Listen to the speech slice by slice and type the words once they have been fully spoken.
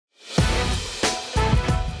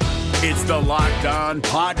It's the Locked On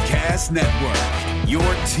Podcast Network, your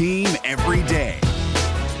team every day.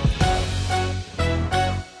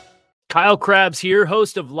 Kyle Krabs here,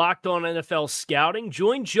 host of Locked On NFL Scouting.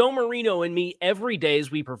 Join Joe Marino and me every day as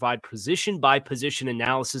we provide position-by-position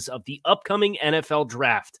analysis of the upcoming NFL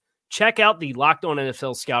Draft. Check out the Locked On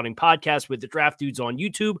NFL Scouting podcast with the Draft Dudes on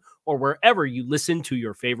YouTube or wherever you listen to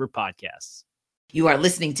your favorite podcasts. You are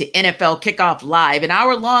listening to NFL Kickoff Live, an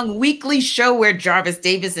hour-long weekly show where Jarvis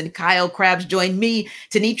Davis and Kyle Krabs join me,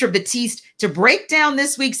 Tanitra Batiste, to break down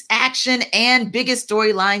this week's action and biggest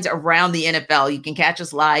storylines around the NFL. You can catch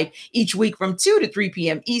us live each week from 2 to 3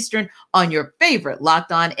 p.m. Eastern on your favorite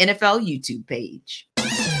Locked On NFL YouTube page.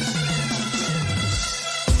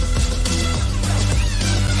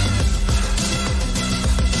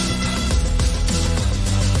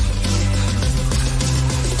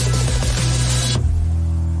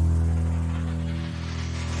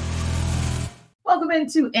 Welcome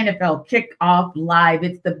into NFL Kickoff Live.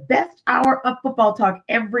 It's the best hour of football talk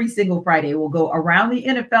every single Friday. We'll go around the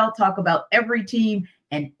NFL, talk about every team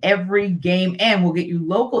and every game, and we'll get you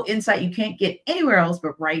local insight you can't get anywhere else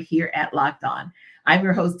but right here at Locked On. I'm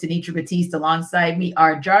your host, Tanitra Batiste. Alongside me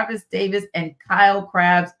are Jarvis Davis and Kyle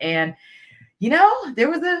Krabs. And, you know, there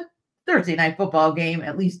was a Thursday night football game.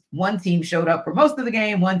 At least one team showed up for most of the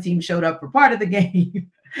game. One team showed up for part of the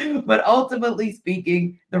game. But ultimately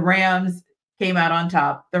speaking, the Rams came out on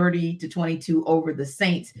top 30-22 over the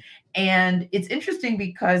Saints. And it's interesting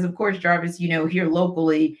because, of course, Jarvis, you know, here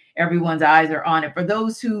locally, everyone's eyes are on it. For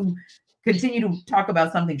those who continue to talk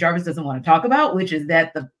about something Jarvis doesn't want to talk about, which is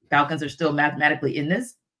that the Falcons are still mathematically in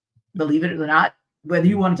this, believe it or not, whether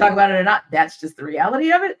you want to talk about it or not, that's just the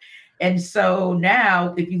reality of it. And so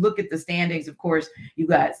now, if you look at the standings, of course, you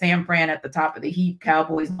got San Fran at the top of the heap,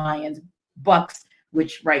 Cowboys, Lions, Bucks,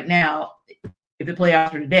 which right now, if the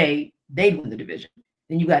playoffs are today, they'd win the division.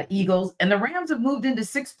 Then you got Eagles, and the Rams have moved into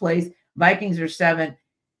 6th place. Vikings are 7th,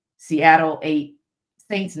 Seattle 8th,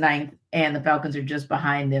 Saints 9th, and the Falcons are just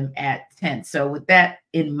behind them at 10th. So with that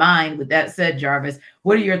in mind, with that said, Jarvis,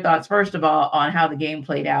 what are your thoughts, first of all, on how the game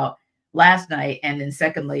played out last night, and then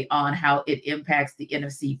secondly, on how it impacts the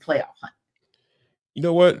NFC playoff hunt? You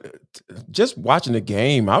know what? Just watching the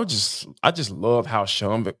game, I just love how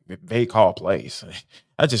Sean McVay called plays.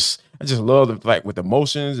 I just love the, like, with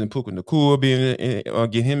emotions and Puka Nacua being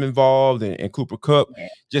get him involved and Cooper Kupp,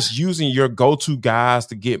 just using your go-to guys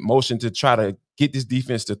to get motion to try to get this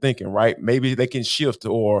defense to thinking, right? Maybe they can shift,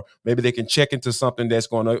 or maybe they can check into something that's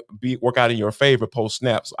going to work out in your favor post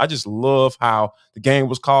snap. So I just love how the game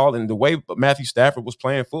was called and the way Matthew Stafford was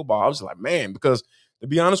playing football. I was like, man, because to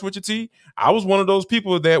be honest with you, T, I was one of those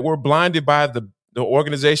people that were blinded by the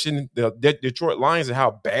organization, the Detroit Lions, and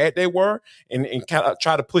how bad they were, and kind of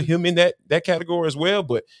try to put him in that category as well.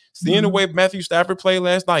 But seeing the way Matthew Stafford played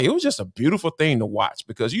last night, it was just a beautiful thing to watch,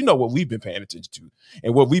 because you know what we've been paying attention to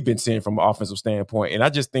and what we've been seeing from an offensive standpoint. And I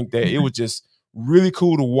just think that it was just really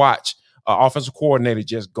cool to watch an offensive coordinator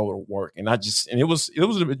just go to work. And it was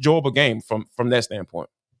an enjoyable game from that standpoint.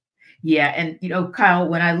 Yeah, and you know, Kyle,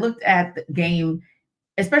 when I looked at the game,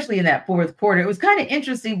 especially in that fourth quarter, it was kind of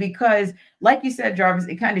interesting because, like you said, Jarvis,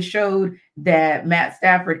 it kind of showed that Matt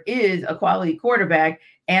Stafford is a quality quarterback.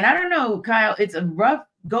 And I don't know, Kyle, it's a rough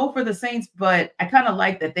go for the Saints, but I kind of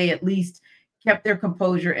like that they at least kept their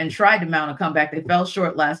composure and tried to mount a comeback. They fell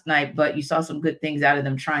short last night, but you saw some good things out of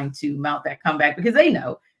them trying to mount that comeback, because they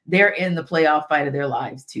know they're in the playoff fight of their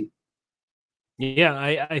lives too.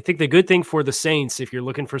 Yeah, I think the good thing for the Saints, if you're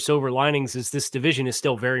looking for silver linings, is this division is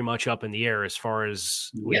still very much up in the air as far as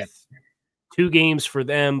with 2 games for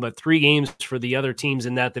them, but 3 games for the other teams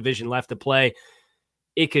in that division left to play.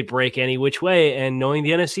 It could break any which way. And knowing the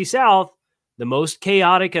NFC South, the most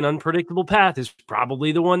chaotic and unpredictable path is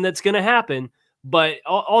probably the one that's going to happen. But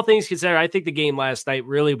all things considered, I think the game last night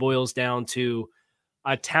really boils down to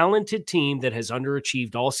a talented team that has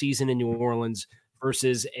underachieved all season in New Orleans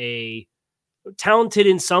versus a talented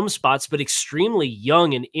in some spots, but extremely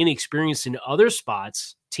young and inexperienced in other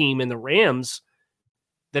spots team in the Rams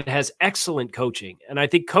that has excellent coaching. And I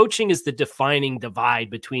think coaching is the defining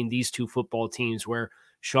divide between these two football teams, where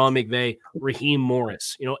Sean McVay, Raheem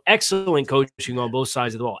Morris, excellent coaching on both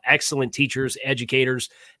sides of the ball, excellent teachers,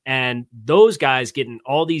 educators, and those guys getting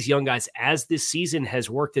all these young guys as this season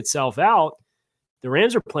has worked itself out. The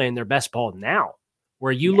Rams are playing their best ball now,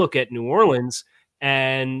 where you look at New Orleans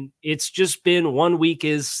and it's just been one week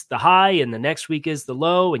is the high and the next week is the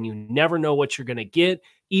low, and you never know what you're going to get,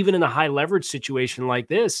 even in a high leverage situation like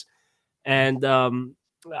this. And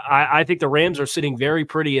I think the Rams are sitting very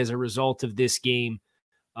pretty as a result of this game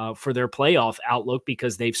for their playoff outlook,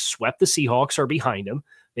 because they've swept the Seahawks, are behind them.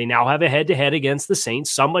 They now have a head-to-head against the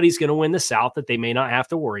Saints. Somebody's going to win the South that they may not have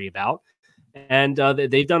to worry about. And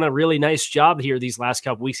they've done a really nice job here these last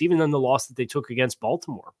couple weeks, even in the loss that they took against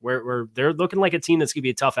Baltimore, where they're looking like a team that's going to be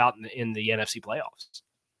a tough out in the NFC playoffs.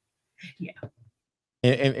 Yeah.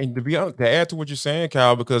 And to be honest, to add to what you're saying,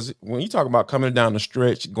 Kyle, because when you talk about coming down the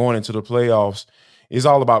stretch, going into the playoffs, it's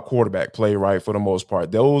all about quarterback play, right? For the most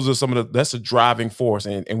part, those are that's a driving force.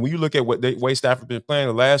 And when you look at what Wade Stafford been playing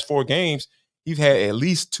the last 4 games, he's had at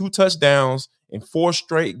least 2 touchdowns in 4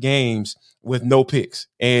 straight games with no picks.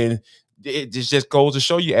 And it just goes to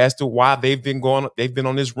show you as to why they've been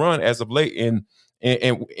on this run as of late. And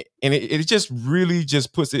it just really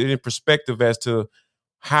just puts it in perspective as to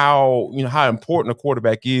how important a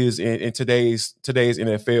quarterback is in today's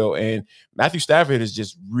NFL. And Matthew Stafford has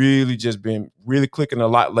just been really clicking a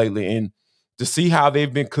lot lately. And to see how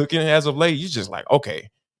they've been cooking as of late, you're just like,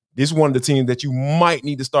 okay, this is one of the teams that you might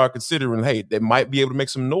need to start considering. Hey, they might be able to make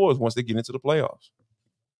some noise once they get into the playoffs.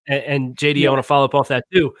 And JD, I want to follow up off that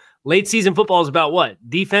too. Late season football is about what?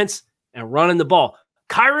 Defense and running the ball.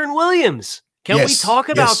 Kyren Williams. Can we talk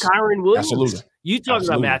about Kyren Williams? Absolutely. You talk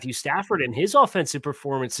about Matthew Stafford and his offensive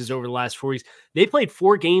performances over the last 4 weeks. They played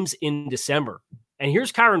 4 games in December. And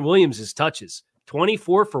here's Kyren Williams' touches.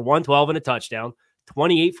 24 for 112 and a touchdown,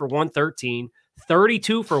 28 for 113,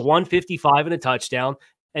 32 for 155 and a touchdown,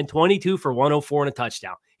 and 22 for 104 and a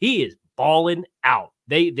touchdown. He is balling out.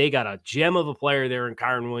 They got a gem of a player there in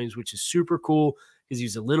Kyren Williams, which is super cool because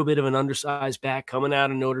he's a little bit of an undersized back coming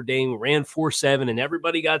out of Notre Dame, ran 4.7, and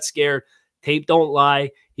everybody got scared. Tape don't lie.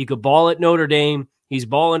 He could ball at Notre Dame. He's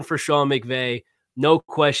balling for Sean McVay. No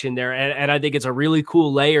question there. And I think it's a really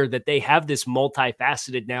cool layer that they have this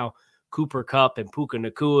multifaceted now Cooper Kupp and Puka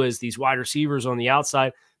Nacua as these wide receivers on the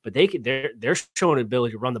outside. But they're showing an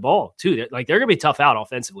ability to run the ball too. They're going to be tough out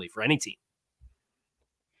offensively for any team.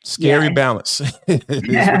 Scary balance is what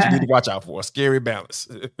you need to watch out for. Scary balance.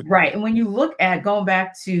 Right. And when you look at going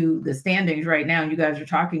back to the standings right now, you guys are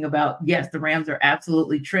talking about, yes, the Rams are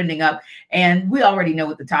absolutely trending up. And we already know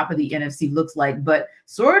what the top of the NFC looks like. But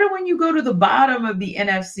sort of when you go to the bottom of the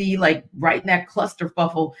NFC, like right in that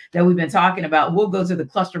clusterfuffle that we've been talking about, we'll go to the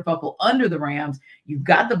clusterfuffle under the Rams. You've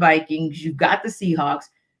got the Vikings. You've got the Seahawks.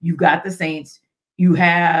 You've got the Saints. You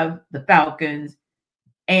have the Falcons.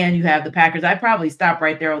 And you have the Packers. I'd probably stop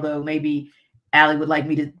right there, although maybe Allie would like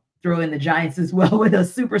me to throw in the Giants as well with a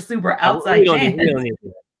super, super outside chance. We don't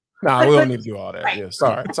need to do all that. Right. Yeah,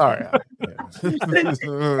 sorry. But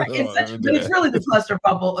it's really the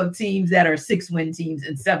clusterfuffle of teams that are 6-win teams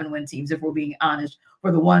and 7-win teams, if we're being honest,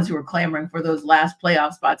 for the ones who are clamoring for those last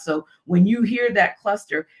playoff spots. So when you hear that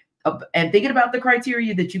cluster and thinking about the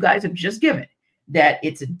criteria that you guys have just given, that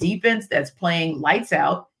it's a defense that's playing lights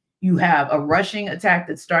out, you have a rushing attack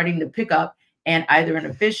that's starting to pick up, and either an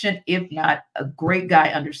efficient, if not a great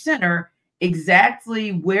guy under center.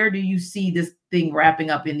 Exactly where do you see this thing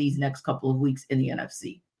wrapping up in these next couple of weeks in the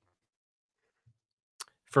NFC?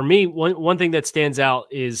 For me, one thing that stands out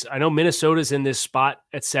is I know Minnesota's in this spot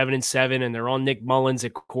at 7-7, and they're on Nick Mullins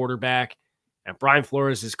at quarterback. And Brian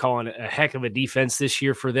Flores is calling a heck of a defense this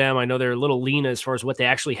year for them. I know they're a little lean as far as what they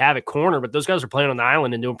actually have at corner, but those guys are playing on the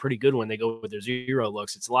island and doing pretty good when they go with their zero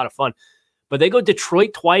looks. It's a lot of fun. But they go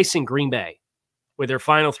Detroit twice and Green Bay with their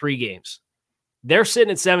final 3 games. They're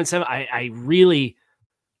sitting at 7-7.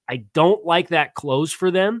 I don't like that close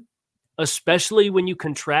for them, especially when you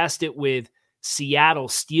contrast it with Seattle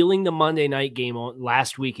stealing the Monday night game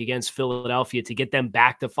last week against Philadelphia to get them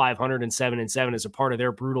back to 500 and 7-7 as a part of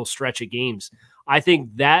their brutal stretch of games. I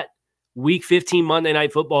think that week 15 Monday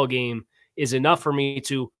night football game is enough for me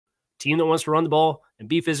to team that wants to run the ball and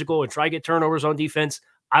be physical and try to get turnovers on defense.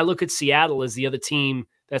 I look at Seattle as the other team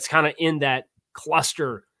that's kind of in that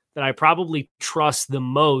cluster that I probably trust the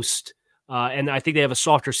most. And I think they have a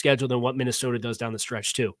softer schedule than what Minnesota does down the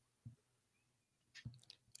stretch too.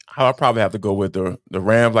 I'll probably have to go with the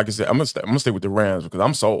Rams. Like I said, I'm gonna stay with the Rams because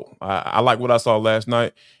I'm sold. I like what I saw last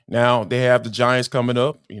night. Now they have the Giants coming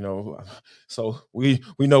up, so we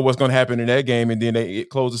know what's going to happen in that game, and then they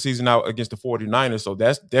close the season out against the 49ers. So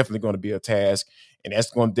that's definitely going to be a task, and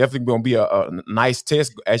that's definitely going to be a nice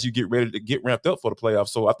test as you get ready to get ramped up for the playoffs.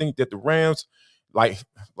 So I think that the Rams, like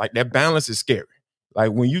that balance is scary.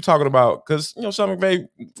 Like when you're talking about, because Sean McVay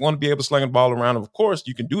want to be able to sling the ball around. Of course,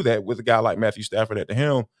 you can do that with a guy like Matthew Stafford at the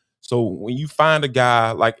helm. So when you find a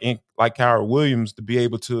guy like Kyren Williams to be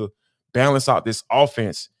able to balance out this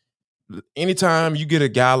offense, anytime you get a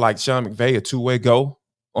guy like Sean McVay, a 2-way go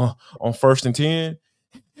on 1st and 10,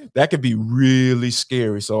 that could be really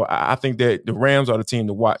scary. So I think that the Rams are the team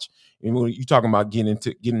to watch. And when you're talking about getting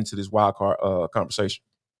into this wild card conversation.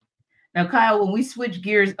 Now, Kyle, when we switch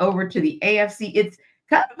gears over to the AFC, it's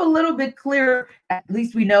kind of a little bit clearer. At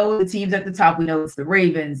least we know the teams at the top. We know it's the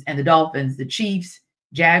Ravens and the Dolphins, the Chiefs,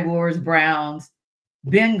 Jaguars, Browns,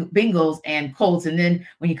 Bengals, and Colts. And then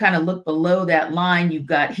when you kind of look below that line, you've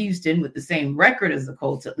got Houston with the same record as the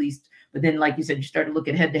Colts, at least. But then, like you said, you start to look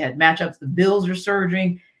at head-to-head matchups. The Bills are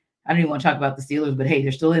surging. I don't even want to talk about the Steelers, but hey,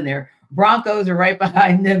 they're still in there. Broncos are right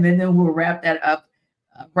behind them, and then we'll wrap that up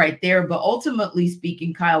right there. But ultimately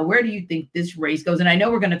speaking, Kyle, where do you think this race goes? And I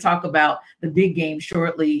know we're going to talk about the big game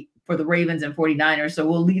shortly for the Ravens and 49ers, so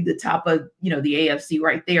we'll leave the top of, the AFC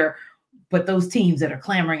right there. But those teams that are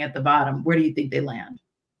clamoring at the bottom, where do you think they land?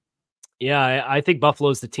 Yeah, I think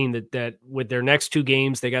Buffalo's the team that with their next two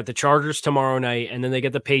games, they got the Chargers tomorrow night, and then they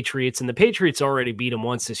get the Patriots, and the Patriots already beat them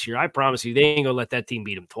once this year. I promise you, they ain't going to let that team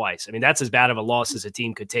beat them twice. I mean, that's as bad of a loss as a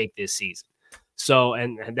team could take this season. So,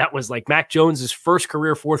 and that was like Mac Jones's first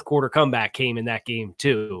career fourth quarter comeback came in that game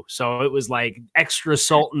too. So it was like extra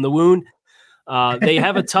salt in the wound. They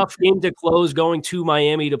have a tough game to close going to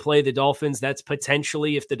Miami to play the Dolphins. That's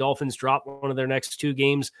potentially, if the Dolphins drop one of their next two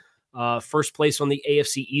games, first place on the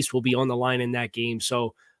AFC East will be on the line in that game.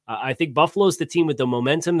 So I think Buffalo's the team with the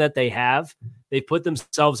momentum that they have. They've put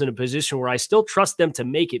themselves in a position where I still trust them to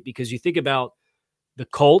make it, because you think about the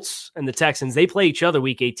Colts and the Texans, they play each other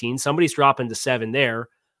week 18. Somebody's dropping to 7 there.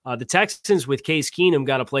 The Texans with Case Keenum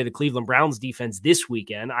got to play the Cleveland Browns defense this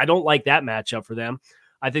weekend. I don't like that matchup for them.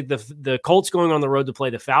 I think the Colts going on the road to play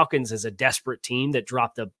the Falcons is a desperate team that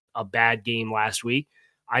dropped a bad game last week.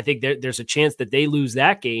 I think there's a chance that they lose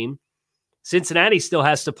that game. Cincinnati still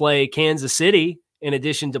has to play Kansas City in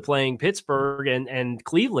addition to playing Pittsburgh and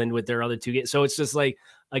Cleveland with their other two games. So it's just like,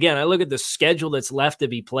 again, I look at the schedule that's left to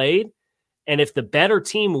be played, and if the better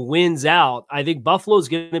team wins out, I think Buffalo's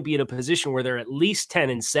going to be in a position where they're at least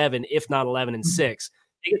 10-7, if not 11-6.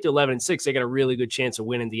 They get to 11-6, they got a really good chance of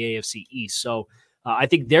winning the AFC East. So I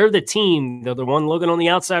think they're the team. They're the one looking on the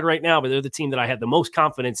outside right now, but they're the team that I have the most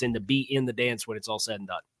confidence in to be in the dance when it's all said and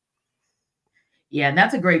done. Yeah, and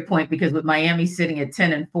that's a great point, because with Miami sitting at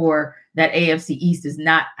 10-4, that AFC East is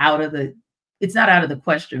not out of the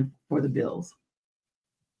question for the Bills.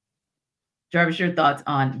 Jarvis, your thoughts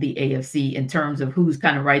on the AFC in terms of who's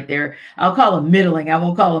kind of right there? I'll call them middling. I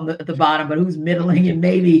won't call them at the bottom, but who's middling and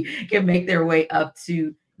maybe can make their way up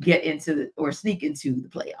to get into or sneak into the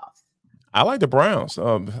playoffs. I like the Browns.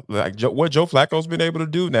 What Joe Flacco's been able to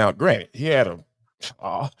do now. Granted, he had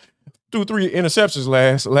 2-3 interceptions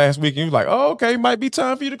last week, and you're like, oh, okay, might be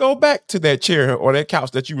time for you to go back to that chair or that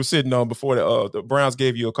couch that you were sitting on before the Browns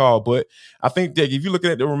gave you a call. But I think that if you're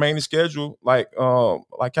looking at the remaining schedule, like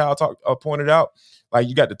Kyle pointed out, like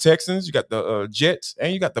you got the Texans, you got the Jets,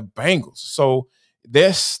 and you got the Bengals. So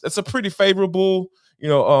that's a pretty favorable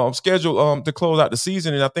schedule to close out the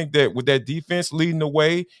season. And I think that with that defense leading the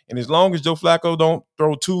way, and as long as Joe Flacco don't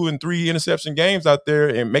throw 2 and 3 interception games out there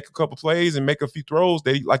and make a couple plays and make a few throws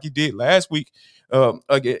like he did last week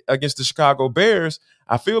against the Chicago Bears,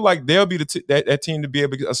 I feel like they'll be that team to be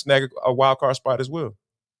able to snag a wild card spot as well.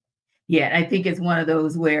 Yeah, and I think it's one of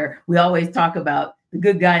those where we always talk about the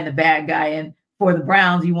good guy and the bad guy. And for the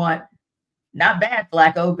Browns, you want not bad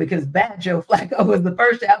Flacco, because bad Joe Flacco was the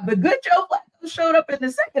first half, but good Joe Flacco showed up in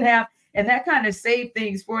the second half, and that kind of saved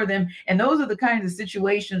things for them. And those are the kinds of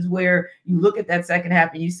situations where you look at that second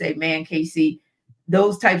half and you say, man, KC,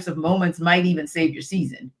 those types of moments might even save your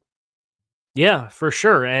season. Yeah, for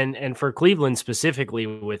sure. And for Cleveland specifically,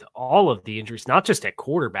 with all of the injuries, not just at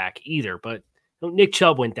quarterback either, but Nick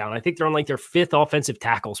Chubb went down. I think they're on like their 5th offensive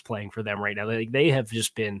tackles playing for them right now. They have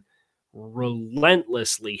just been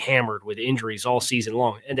relentlessly hammered with injuries all season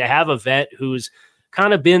long. And to have a vet who's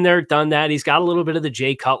kind of been there, done that, he's got a little bit of the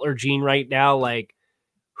Jay Cutler gene right now. Like,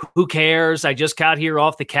 who cares? I just got here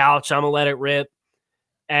off the couch. I'm going to let it rip.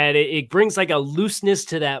 And it brings like a looseness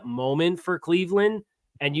to that moment for Cleveland.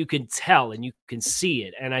 And you can tell and you can see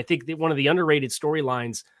it. And I think that one of the underrated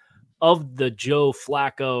storylines of the Joe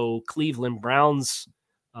Flacco Cleveland Browns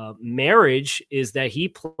marriage is that he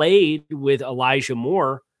played with Elijah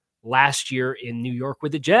Moore last year in New York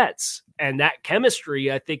with the Jets. And that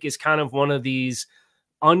chemistry, I think, is kind of one of these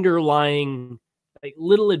underlying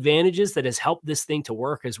little advantages that has helped this thing to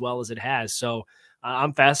work as well as it has. So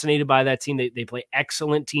I'm fascinated by that team. They play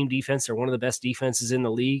excellent team defense. They're one of the best defenses in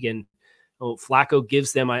the league. And Flacco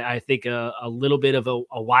gives them, I think, a little bit of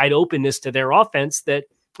a wide openness to their offense that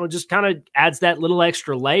just kind of adds that little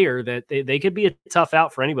extra layer that they could be a tough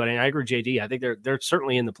out for anybody. And I agree, JD. I think they're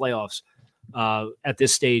certainly in the playoffs at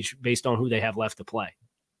this stage based on who they have left to play.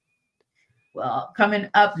 Well, coming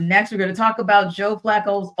up next, we're going to talk about Joe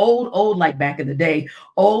Flacco's old, like back in the day,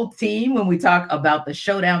 old team when we talk about the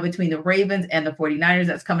showdown between the Ravens and the 49ers.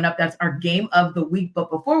 That's coming up. That's our game of the week.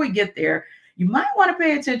 But before we get there, you might want to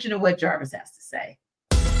pay attention to what Jarvis has to say.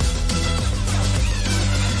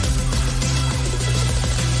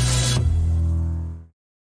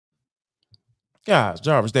 Guys,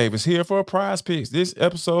 Jarvis Davis here for Prize Picks. This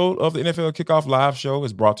episode of the NFL Kickoff Live Show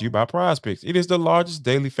is brought to you by Prize Picks. It is the largest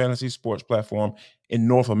daily fantasy sports platform in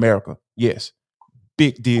North America. Yes,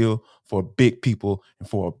 big deal for big people and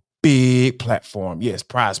for a big platform. Yes,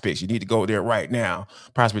 Prize Picks. You need to go there right now.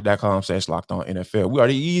 PrizePicks.com/LockedOnNFL. We are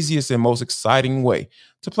the easiest and most exciting way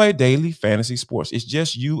to play daily fantasy sports. It's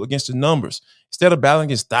just you against the numbers. Instead of battling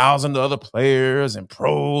against thousands of other players and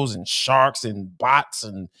pros and sharks and bots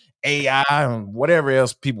and AI and whatever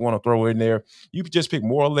else people want to throw in there, you can just pick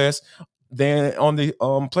more or less than on the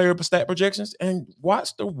player stat projections and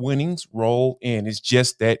watch the winnings roll in. It's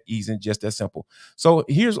just that easy and just that simple. So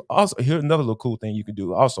here's another little cool thing you can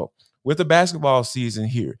do. Also, with the basketball season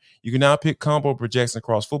here, you can now pick combo projections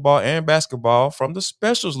across football and basketball from the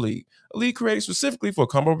Specials League, a league created specifically for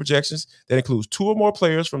combo projections that includes 2 or more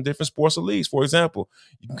players from different sports or leagues. For example,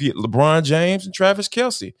 you can get LeBron James and Travis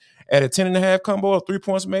Kelce at a 10.5 combo of 3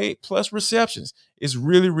 points made plus receptions. It's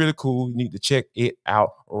really, really cool. You need to check it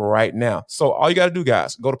out right now. So all you got to do,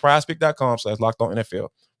 guys, go to prizepick.com/LockedOnNFL.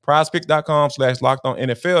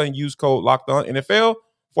 prizepick.com/LockedOnNFL and use code LockedOnNFL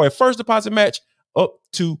for a first deposit match up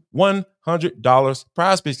to $100.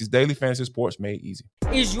 Prize Picks is daily fantasy sports made easy.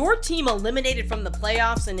 Is your team eliminated from the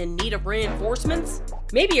playoffs and in need of reinforcements?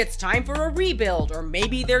 Maybe it's time for a rebuild, or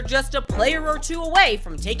maybe they're just a player or two away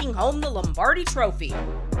from taking home the Lombardi Trophy.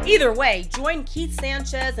 Either way, join Keith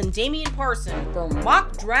Sanchez and Damian Parson for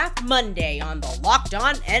Mock Draft Monday on the Locked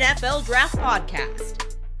On NFL Draft Podcast.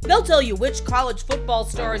 They'll tell you which college football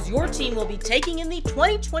stars your team will be taking in the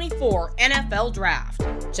 2024 NFL Draft.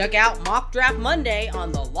 Check out Mock Draft Monday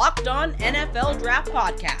on the Locked On NFL Draft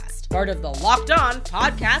Podcast, part of the Locked On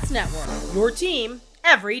Podcast Network, your team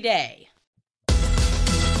every day.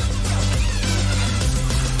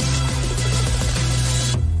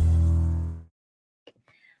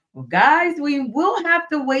 Well, guys, we will have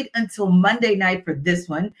to wait until Monday night for this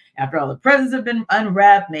one. After all the presents have been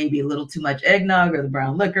unwrapped, maybe a little too much eggnog or the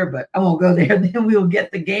brown liquor, but I won't go there. Then we will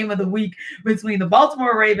get the game of the week between the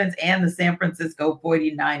Baltimore Ravens and the San Francisco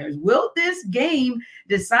 49ers. Will this game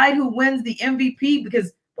decide who wins the MVP?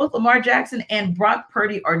 Because both Lamar Jackson and Brock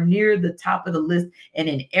Purdy are near the top of the list and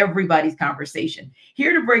in everybody's conversation.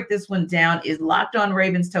 Here to break this one down is Locked On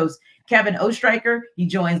Ravens host Kevin Ostreicher. He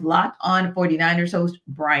joins Locked On 49ers host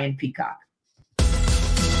Brian Peacock.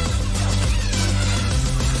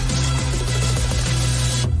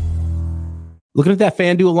 Looking at that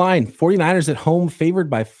FanDuel line, 49ers at home favored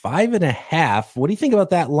by 5.5. What do you think about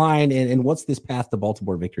that line, and what's this path to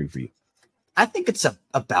Baltimore victory for you? I think it's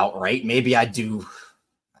about right. Maybe I do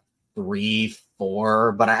 3,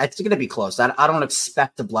 4, but it's going to be close. I don't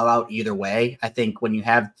expect a blowout either way. I think when you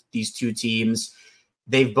have these two teams,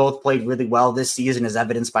 they've both played really well this season, as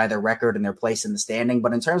evidenced by their record and their place in the standing.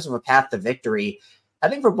 But in terms of a path to victory, I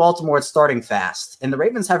think for Baltimore, it's starting fast. And the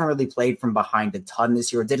Ravens haven't really played from behind a ton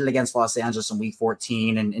this year. Did it against Los Angeles in week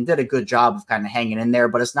 14 and did a good job of kind of hanging in there.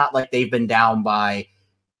 But it's not like they've been down by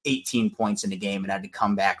 18 points in a game and had to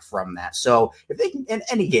come back from that. So if they can, in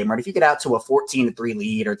any game, right, if you get out to a 14-3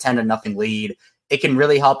 lead or 10-0 lead, it can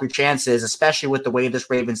really help your chances, especially with the way this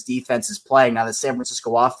Ravens defense is playing. Now, the San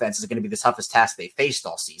Francisco offense is going to be the toughest task they faced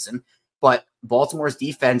all season, but Baltimore's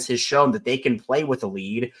defense has shown that they can play with a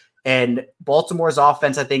lead. And Baltimore's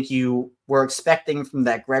offense, I think you were expecting from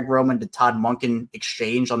that Greg Roman to Todd Monken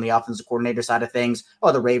exchange on the offensive coordinator side of things.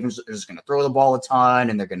 Oh, the Ravens are just going to throw the ball a ton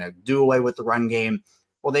and they're going to do away with the run game.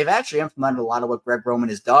 Well, they've actually implemented a lot of what Greg Roman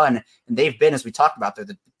has done, and they've been, as we talked about, they're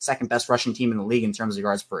the second best rushing team in the league in terms of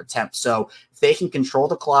yards per attempt. So if they can control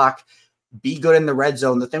the clock, be good in the red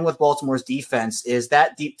zone. The thing with Baltimore's defense is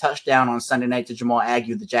that deep touchdown on Sunday night to Jamal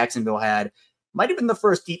Agnew that Jacksonville had might have been the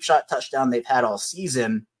first deep shot touchdown they've had all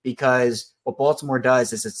season, because what Baltimore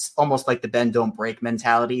does is it's almost like the bend don't break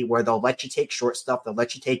mentality, where they'll let you take short stuff, they'll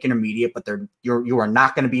let you take intermediate, but you are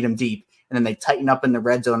not going to beat them deep. And then they tighten up in the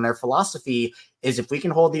red zone. Their philosophy is if we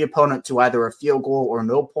can hold the opponent to either a field goal or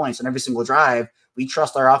no points on every single drive, we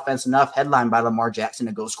trust our offense enough, headlined by Lamar Jackson,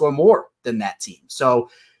 to go score more than that team. So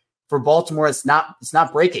for Baltimore, it's not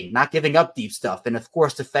breaking, not giving up deep stuff. And of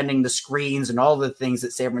course, defending the screens and all the things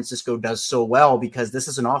that San Francisco does so well, because this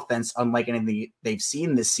is an offense unlike anything they've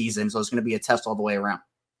seen this season. So it's going to be a test all the way around.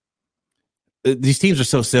 These teams are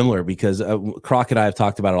so similar because Croc and I have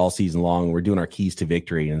talked about it all season long. We're doing our keys to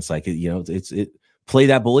victory, and it's like, it's play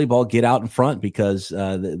that bully ball, get out in front, because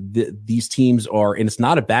these teams are, and it's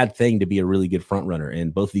not a bad thing to be a really good front runner.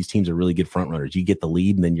 And both of these teams are really good front runners. You get the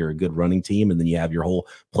lead, and then you're a good running team, and then you have your whole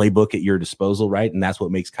playbook at your disposal, right? And that's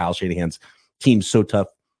what makes Kyle Shanahan's teams so tough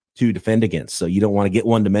to defend against. So you don't want to get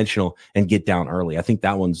one dimensional and get down early. I think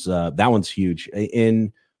that one's huge.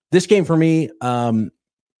 In this game for me,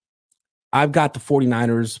 I've got the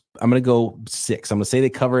 49ers. I'm going to go 6. I'm going to say they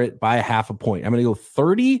cover it by a half a point. I'm going to go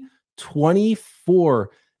 30-24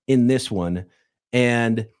 in this one.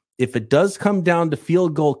 And if it does come down to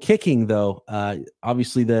field goal kicking, though,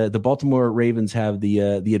 obviously the Baltimore Ravens have the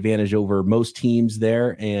advantage over most teams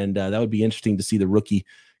there. And that would be interesting to see the rookie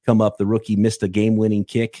come up. The rookie missed a game-winning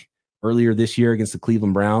kick earlier this year against the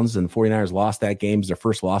Cleveland Browns, and the 49ers lost that game. It was their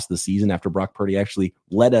first loss of the season after Brock Purdy actually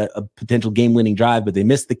led a potential game-winning drive, but they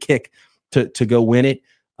missed the kick to go win it.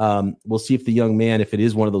 We'll see if the young man, if it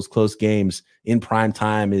is one of those close games in prime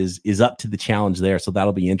time, is up to the challenge there. So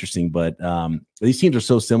that'll be interesting. But these teams are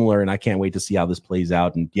so similar, and I can't wait to see how this plays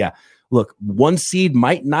out. And yeah, look, 1 seed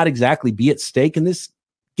might not exactly be at stake in this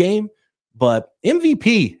game, but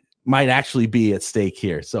MVP might actually be at stake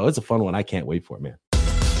here. So it's a fun one. I can't wait for it, man.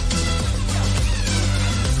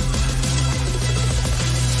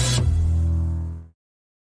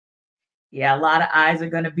 Yeah, a lot of eyes are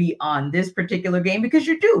going to be on this particular game because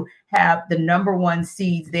you do have the number 1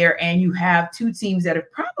 seeds there, and you have 2 teams that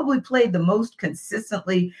have probably played the most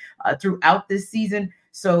consistently throughout this season.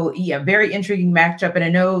 So, yeah, very intriguing matchup. And I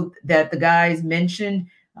know that the guys mentioned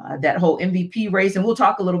that whole MVP race, and we'll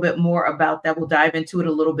talk a little bit more about that. We'll dive into it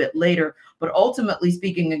a little bit later. But ultimately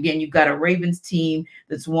speaking, again, you've got a Ravens team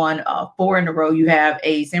that's won 4 in a row. You have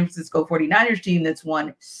a San Francisco 49ers team that's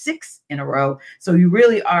won 6 in a row. So you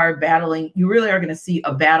really are battling. You really are going to see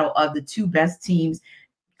a battle of the 2 best teams,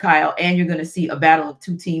 Kyle, and you're going to see a battle of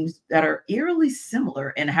 2 teams that are eerily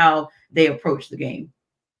similar in how they approach the game.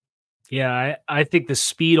 Yeah, I think the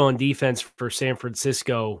speed on defense for San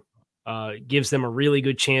Francisco gives them a really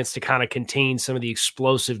good chance to kind of contain some of the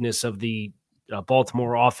explosiveness of the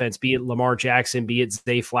Baltimore offense, be it Lamar Jackson, be it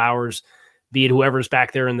Zay Flowers, be it whoever's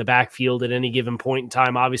back there in the backfield at any given point in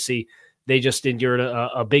time. Obviously, they just endured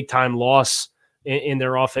a big-time loss in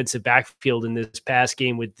their offensive backfield in this past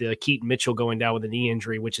game with Keaton Mitchell going down with a knee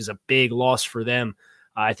injury, which is a big loss for them.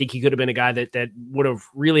 I think he could have been a guy that would have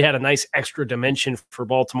really had a nice extra dimension for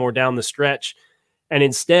Baltimore down the stretch. And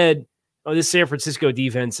instead, this San Francisco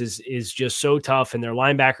defense is just so tough, and their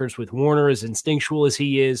linebackers with Warner as instinctual as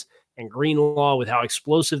he is, and Greenlaw with how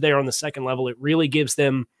explosive they are on the second level, it really gives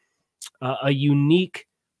them a unique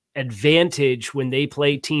advantage when they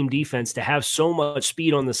play team defense to have so much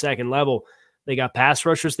speed on the second level. They got pass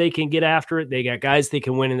rushers they can get after it. They got guys they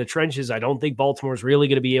can win in the trenches. I don't think Baltimore's really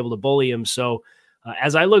going to be able to bully them. So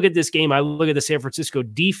as I look at this game, I look at the San Francisco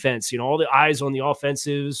defense, all the eyes on the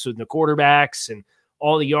offensives and the quarterbacks and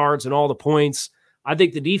all the yards and all the points. I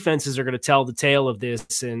think the defenses are going to tell the tale of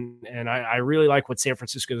this, and I really like what San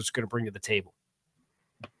Francisco is going to bring to the table.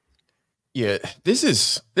 Yeah, this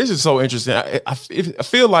is so interesting. I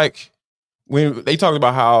feel like when they talk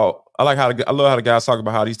about how I love how the guys talk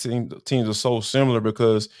about how these teams are so similar,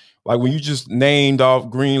 because like when you just named off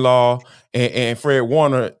Greenlaw and Fred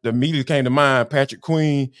Warner, the immediately came to mind Patrick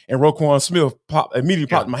Queen and Roquan Smith popped in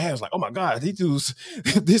my head. I was like, oh my God, these dudes,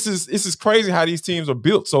 this is crazy how these teams are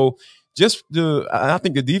built. So I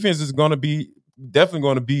think the defense is definitely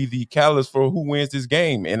going to be the catalyst for who wins this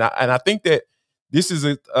game. And I think that this is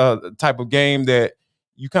a type of game that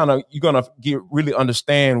you're going to really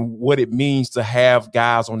understand what it means to have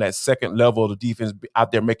guys on that second level of the defense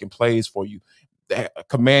out there making plays for you,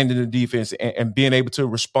 commanding the defense and being able to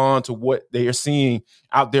respond to what they are seeing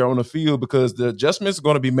out there on the field, because the adjustments are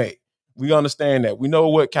going to be made. We understand that. We know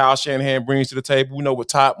what Kyle Shanahan brings to the table. We know what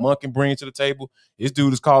Todd Monken brings to the table. This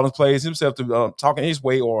dude is calling plays himself, to talking his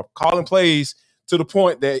way, or calling plays to the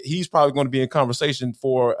point that he's probably going to be in conversation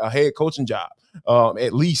for a head coaching job,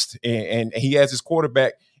 at least. And he has his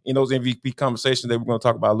quarterback in those MVP conversations that we're going to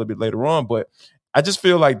talk about a little bit later on. But I just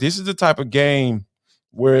feel like this is the type of game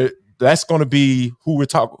where that's going to be who we're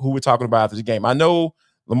talking about after the game. I know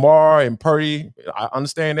Lamar and Purdy, I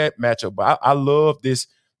understand that matchup, but I love this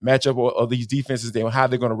matchup of these defenses and how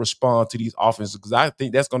they're going to respond to these offenses, because I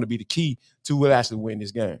think that's going to be the key to who actually win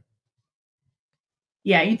this game.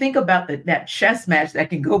 Yeah, you think about that chess match that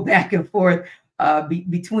can go back and forth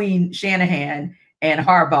between Shanahan and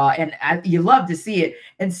Harbaugh, and you love to see it.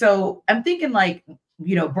 And so I'm thinking, like,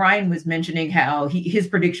 Brian was mentioning how his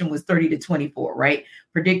prediction was 30-24, right?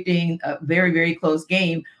 Predicting a very, very close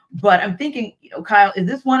game. But I'm thinking, Kyle, is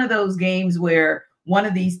this one of those games where one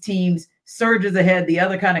of these teams surges ahead, the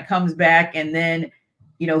other kind of comes back, and then,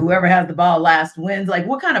 whoever has the ball last wins? Like,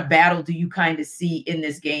 what kind of battle do you kind of see in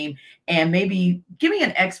this game? And maybe give me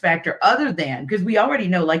an X factor other than, because we already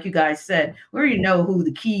know, like you guys said, we already know who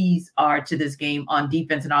the keys are to this game on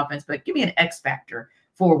defense and offense, but give me an X factor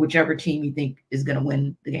for whichever team you think is going to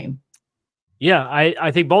win the game. Yeah,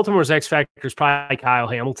 I think Baltimore's X factor is probably Kyle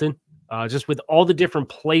Hamilton, just with all the different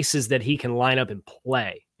places that he can line up and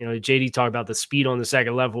play. You know, JD talked about the speed on the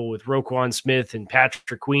second level with Roquan Smith and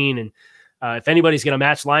Patrick Queen. And if anybody's going to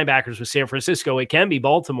match linebackers with San Francisco, it can be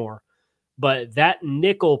Baltimore. But that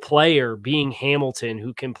nickel player being Hamilton,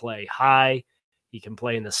 who can play high, he can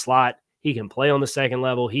play in the slot, he can play on the second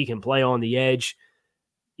level, he can play on the edge.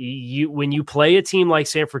 When you play a team like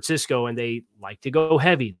San Francisco and they like to go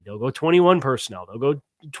heavy, they'll go 21 personnel, they'll go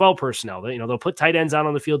 12 personnel. They'll put tight ends out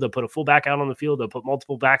on the field, they'll put a fullback out on the field, they'll put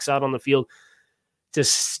multiple backs out on the field. To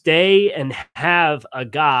stay and have a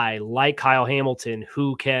guy like Kyle Hamilton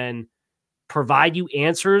who can provide you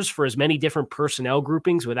answers for as many different personnel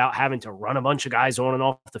groupings without having to run a bunch of guys on and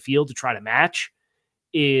off the field to try to match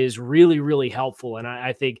is really, really helpful. And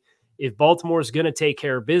I think if Baltimore is going to take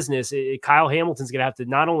care of business, Kyle Hamilton's going to have to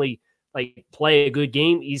not only like play a good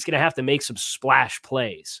game, he's going to have to make some splash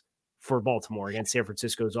plays for Baltimore against San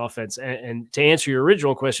Francisco's offense. And to answer your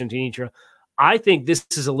original question, Tanitra, I think this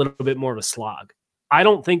is a little bit more of a slog. I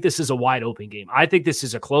don't think this is a wide open game. I think this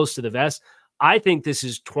is a close to the vest. I think this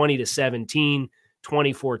is 20-17,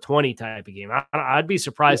 24-20 type of game. I'd be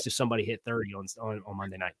surprised if somebody hit 30 on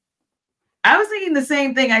Monday night. I was thinking the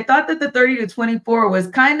same thing. I thought that the 30-24 was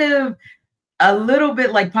kind of a little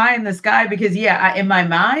bit like pie in the sky because, in my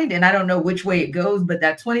mind, and I don't know which way it goes, but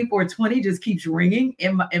that 24-20 just keeps ringing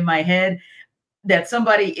in my head that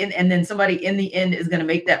somebody in the end is going to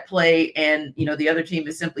make that play. And, the other team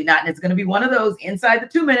is simply not. And it's going to be one of those inside the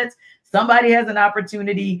 2 minutes. Somebody has an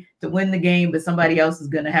opportunity to win the game, but somebody else is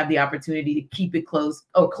going to have the opportunity to keep it close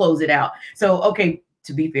or close it out. So, okay,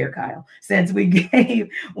 to be fair, Kyle, since we gave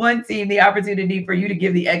one team the opportunity for you to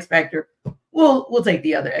give the X factor, we'll take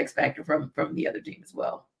the other X factor from the other team as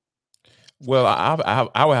well. Well,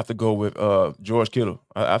 I would have to go with George Kittle.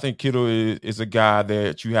 I think Kittle is a guy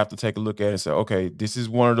that you have to take a look at and say, okay, this is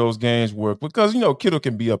one of those games where, because, Kittle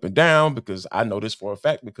can be up and down, because I know this for a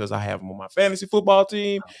fact because I have him on my fantasy football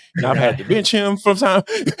team and I've had to bench him from time,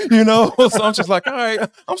 so I'm just like, all right,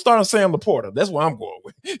 I'm starting Sam Laporta. That's what I'm going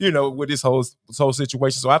with, with this whole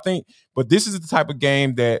situation. So I think, but this is the type of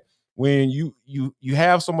game that when you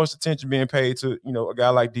have so much attention being paid to, a guy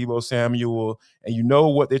like Deebo Samuel, and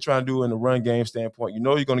what they're trying to do in the run game standpoint,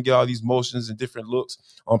 you're going to get all these motions and different looks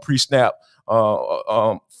on pre-snap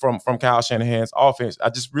from Kyle Shanahan's offense. I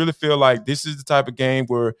just really feel like this is the type of game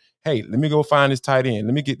where, hey, let me go find this tight end.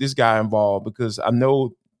 Let me get this guy involved because I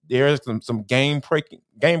know there's some game-breaking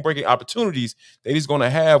opportunities that he's going to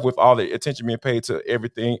have with all the attention being paid to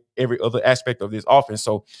every other aspect of this offense.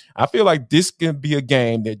 So I feel like this can be a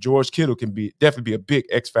game that George Kittle can definitely be a big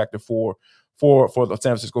X factor for the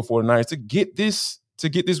San Francisco 49ers to get this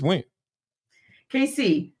win.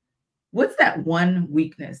 KC, what's that one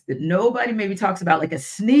weakness that nobody maybe talks about, like a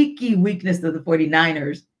sneaky weakness of the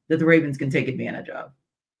 49ers that the Ravens can take advantage of?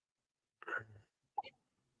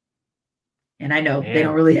 And I know they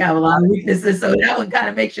don't really have a lot of weaknesses, so that one kind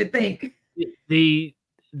of makes you think. The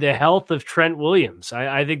health of Trent Williams.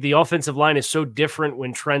 I think the offensive line is so different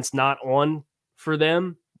when Trent's not on for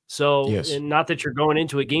them. So, yes. And not that you're going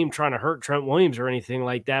into a game trying to hurt Trent Williams or anything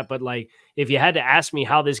like that, but like if you had to ask me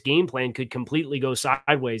how this game plan could completely go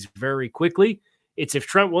sideways very quickly, it's if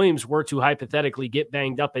Trent Williams were to hypothetically get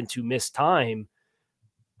banged up and to miss time.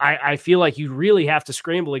 I feel like you really have to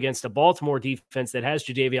scramble against a Baltimore defense that has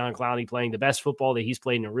Jadeveon Clowney playing the best football that he's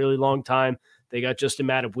played in a really long time. They got Justin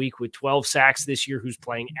Madubuike with 12 sacks this year, who's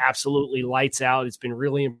playing absolutely lights out. It's been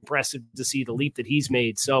really impressive to see the leap that he's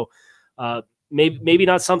made. So maybe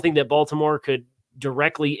not something that Baltimore could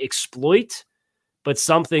directly exploit, but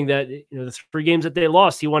something that, the 3 games that they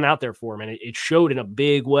lost, he went out there for them, and it showed in a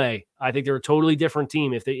big way. I think they're a totally different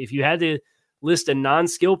team. If you had to list a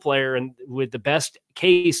non-skill player and with the best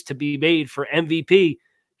case to be made for MVP,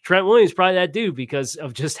 Trent Williams probably that dude because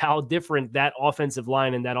of just how different that offensive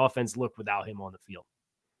line and that offense looked without him on the field.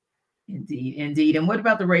 Indeed. And what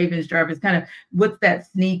about the Ravens, Jarvis? Kind of what's that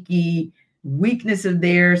sneaky weakness of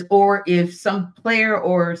theirs? Or if some player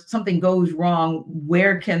or something goes wrong,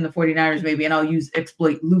 where can the 49ers maybe, and I'll use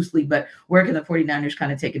exploit loosely, but where can the 49ers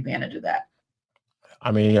kind of take advantage of that?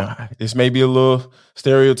 I mean, this may be a little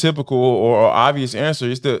stereotypical or obvious answer.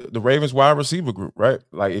 It's the Ravens wide receiver group, right?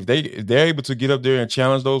 Like if they're able to get up there and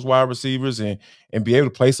challenge those wide receivers and be able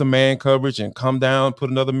to play some man coverage and come down, put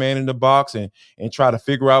another man in the box and try to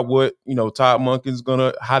figure out what, Todd Monken's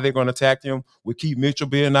how they're gonna attack them with Keith Mitchell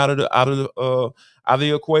being out of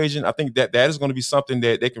the equation. I think that is going to be something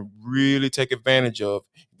that they can really take advantage of.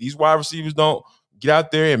 These wide receivers don't get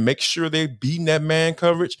out there and make sure they're beating that man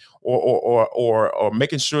coverage or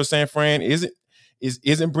making sure San Fran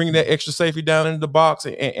isn't bringing that extra safety down into the box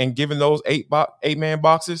and giving those 8-man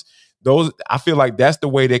boxes, those, I feel like that's the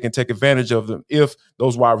way they can take advantage of them if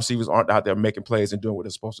those wide receivers aren't out there making plays and doing what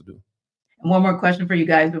they're supposed to do. And one more question for you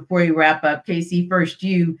guys before we wrap up. KC, first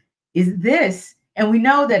you, is this, and we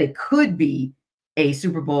know that it could be a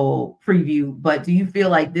Super Bowl preview, but do you feel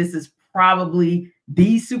like this is probably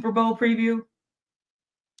the Super Bowl preview?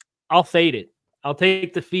 I'll fade it. I'll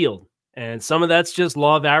take the field. And some of that's just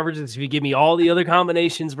law of averages. If you give me all the other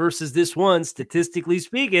combinations versus this one, statistically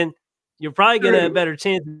speaking, you're probably going to have a better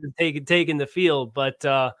chance of taking the field. But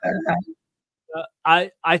I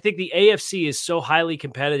think the AFC is so highly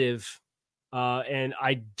competitive, and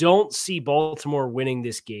I don't see Baltimore winning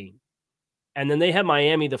this game. And then they have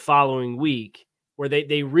Miami the following week, where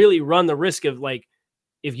they really run the risk of, like,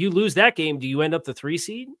 if you lose that game, do you end up the 3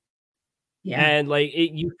 seed? Yeah. And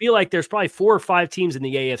you feel like there's probably 4 or 5 teams in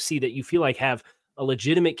the AFC that you feel like have a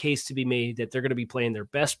legitimate case to be made that they're going to be playing their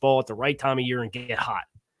best ball at the right time of year and get hot.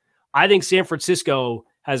 I think San Francisco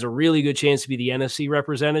has a really good chance to be the NFC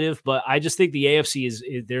representative, but I just think the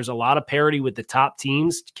AFC there's a lot of parity with the top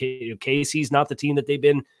teams. KC's not the team that they've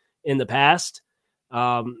been in the past.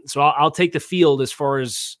 So I'll take the field as far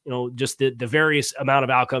as, just the various amount of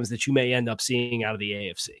outcomes that you may end up seeing out of the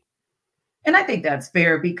AFC. And I think that's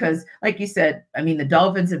fair because, like you said, I mean, the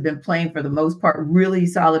Dolphins have been playing for the most part really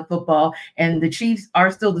solid football, and the Chiefs are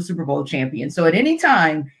still the Super Bowl champions. So at any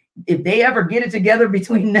time, if they ever get it together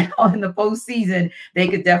between now and the postseason, they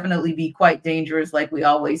could definitely be quite dangerous, like we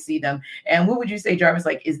always see them. And what would you say, Jarvis?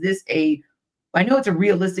 Like, is this I know it's a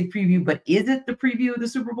realistic preview, but is it the preview of the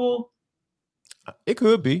Super Bowl? It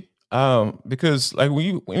could be, because like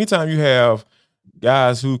anytime you have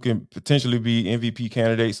guys who can potentially be MVP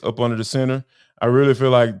candidates up under the center, I really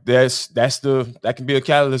feel like that can be a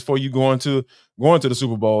catalyst for you going to the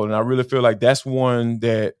Super Bowl. And I really feel like that's one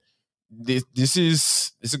that this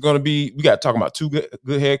is going to be. We got to talk about 2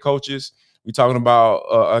 good head coaches. We're talking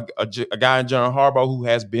about a guy in John Harbaugh who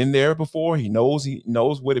has been there before. He knows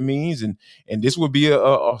what it means, and this would be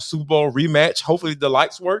a Super Bowl rematch. Hopefully the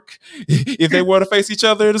lights work if they were to face each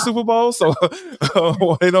other in the Super Bowl, so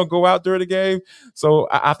they don't go out during the game. So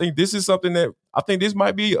I think this is something that I think this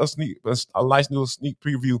might be a nice little sneak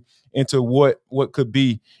preview into what could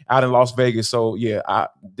be out in Las Vegas. So yeah, I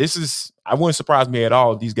wouldn't surprise me at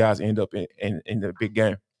all if these guys end up in the big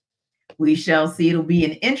game. We shall see. It'll be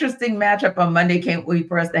an interesting matchup on Monday. Can't wait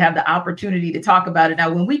for us to have the opportunity to talk about it.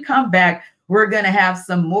 Now, when we come back, we're going to have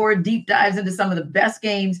some more deep dives into some of the best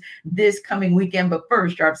games this coming weekend. But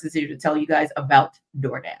first, Jarvis is here to tell you guys about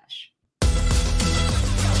DoorDash.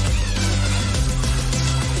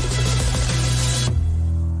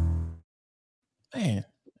 Man,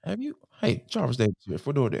 hey, Jarvis Davis here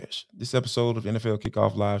for DoorDash. This episode of NFL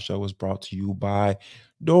Kickoff Live Show is brought to you by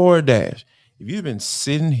DoorDash. If you've been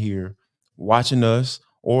sitting here watching us,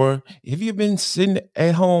 or if you've been sitting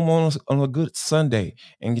at home on a good Sunday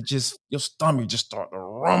and your stomach just start to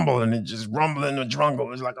rumble and it just rumble in the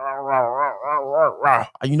jungle, it's like, rah, rah, rah, rah, rah.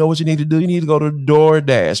 You know what you need to do? You need to go to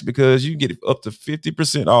DoorDash because you get up to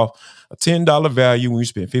 50% off a $10 value when you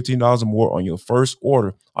spend $15 or more on your first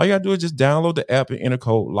order. All you got to do is just download the app and enter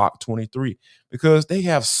code LOCK23 because they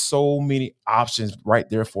have so many options right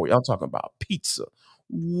there for you. I'm talking about pizza,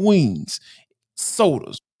 wings,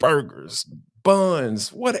 sodas, burgers,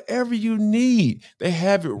 buns, whatever you need, they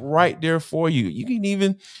have it right there for you. You can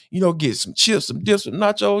even, get some chips, some dips, some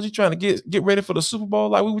nachos. You're trying to get ready for the Super Bowl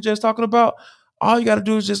like we were just talking about. All you got to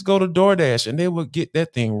do is just go to DoorDash and they will get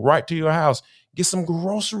that thing right to your house. Get some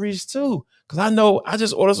groceries too. Because I know I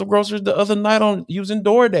just ordered some groceries the other night on using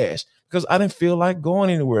DoorDash because I didn't feel like going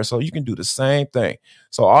anywhere. So you can do the same thing.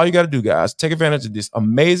 So all you got to do, guys, take advantage of this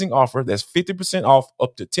amazing offer that's 50% off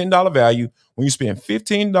up to $10 value when you spend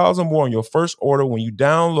 $15 or more on your first order when you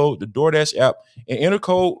download the DoorDash app and enter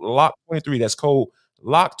code LOCK23. That's code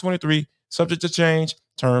LOCK23, subject to change,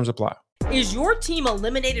 terms apply. Is your team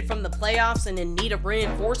eliminated from the playoffs and in need of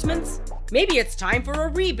reinforcements? Maybe it's time for a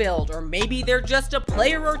rebuild, or maybe they're just a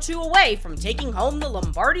player or 2 away from taking home the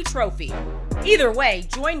Lombardi Trophy. Either way,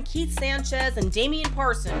 join Keith Sanchez and Damian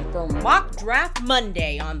Parson for Mock Draft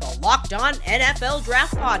Monday on the Locked On NFL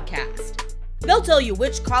Draft Podcast. They'll tell you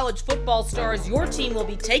which college football stars your team will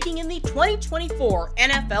be taking in the 2024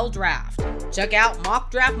 NFL Draft. Check out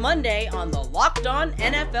Mock Draft Monday on the Locked On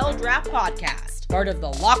NFL Draft Podcast, part of the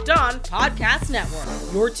Locked On Podcast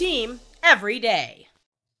Network, your team every day.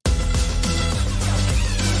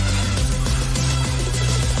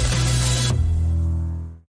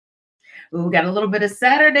 We got a little bit of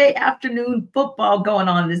Saturday afternoon football going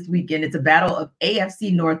on this weekend. It's a battle of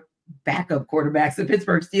AFC North backup quarterbacks. The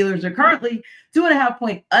Pittsburgh Steelers are currently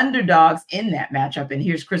 2.5-point underdogs in that matchup. And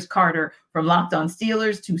here's Chris Carter from Locked On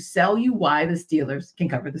Steelers to sell you why the Steelers can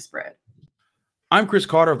cover the spread. I'm Chris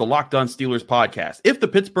Carter of the Locked On Steelers podcast. If the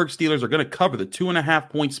Pittsburgh Steelers are going to cover the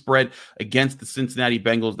 2.5-point spread against the Cincinnati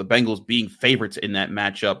Bengals, the Bengals being favorites in that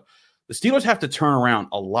matchup, the Steelers have to turn around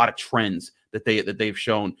a lot of trends that they've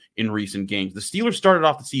shown in recent games. The Steelers started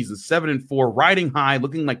off the season 7-4, riding high,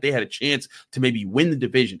 looking like they had a chance to maybe win the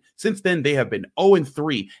division. Since then, they have been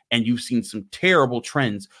 0-3, and you've seen some terrible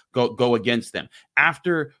trends go against them.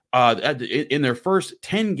 After in their first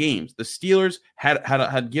 10 games, the Steelers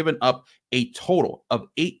had given up a total of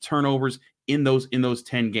 8 turnovers in those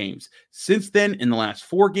 10 games. Since then, in the last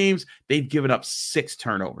 4 games, they've given up 6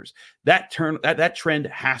 turnovers. That trend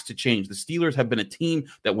has to change. The Steelers have been a team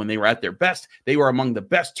that when they were at their best, they were among the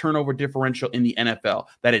best turnover differential in the NFL.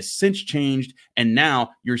 That has since changed, and now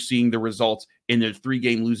you're seeing the results in their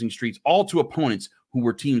 3-game losing streaks, all to opponents who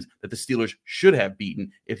were teams that the Steelers should have beaten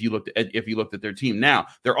if you looked at their team. Now,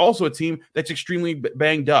 they're also a team that's extremely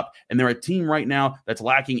banged up, and they're a team right now that's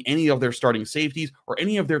lacking any of their starting safeties or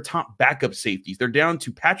any of their top backup safeties. They're down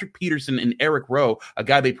to Patrick Peterson and Eric Rowe, a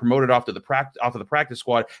guy they promoted off of the practice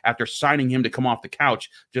squad after signing him to come off the couch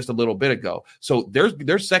just a little bit ago. So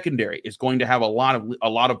their secondary is going to have a lot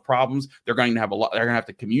of problems. They're going to have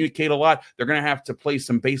to communicate a lot. They're going to have to play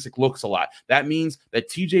some basic looks a lot. That means that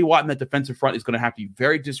TJ Watt in that defensive front is going to have to be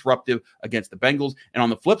very disruptive against the Bengals. And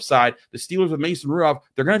on the flip side, the Steelers with Mason Rudolph,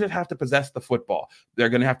 they're going to just have to possess the football. They're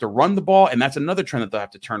going to have to run the ball, and that's another trend that they'll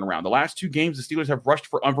have to turn around. The last 2 games, the Steelers have rushed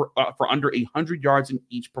for under 100 yards in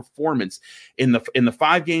each performance. In the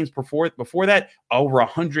 5 games before that, over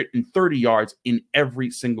 130 yards in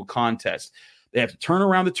every single contest. They have to turn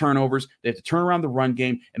around the turnovers. They have to turn around the run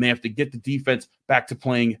game, and they have to get the defense back to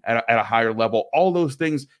playing at a higher level. All those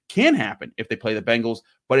things can happen if they play the Bengals,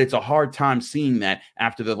 but it's a hard time seeing that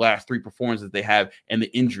after the last 3 performances that they have and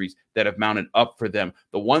the injuries that have mounted up for them.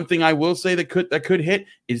 The one thing I will say that could hit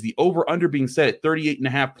is the over-under being set at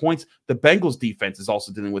 38.5 points. The Bengals defense is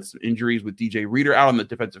also dealing with some injuries with DJ Reader out on the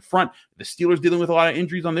defensive front. The Steelers dealing with a lot of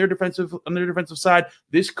injuries on their defensive side.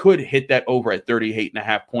 This could hit that over at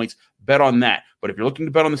 38.5 points. Bet on that. But if you're looking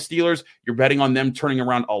to bet on the Steelers, you're betting on them turning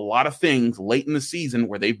around a lot of things late in the season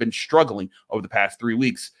where they've been struggling over the past 3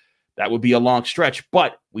 weeks. That would be a long stretch,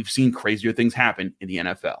 but we've seen crazier things happen in the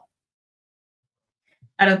NFL.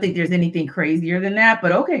 I don't think there's anything crazier than that,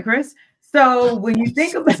 but okay, Chris. So when you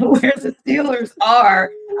think about where the Steelers are,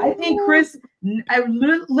 I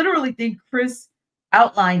literally think Chris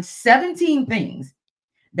outlined 17 things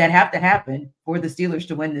that have to happen for the Steelers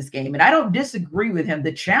to win this game. And I don't disagree with him.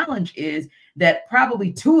 The challenge is that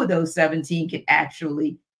probably 2 of those 17 can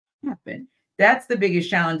actually happen. That's the biggest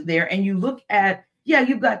challenge there. And you look at,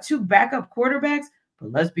 you've got 2 backup quarterbacks,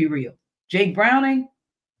 but let's be real. Jake Browning,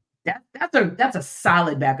 that's a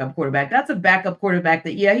solid backup quarterback. That's a backup quarterback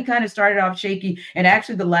that, he kind of started off shaky. And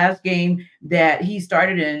actually the last game that he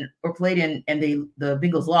started in or played in and the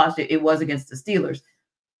Bengals lost, it was against the Steelers.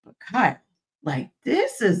 But Kyle,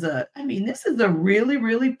 this is a really,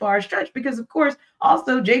 really far stretch because, of course,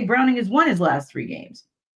 also Jake Browning has won his last 3 games.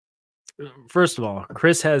 First of all,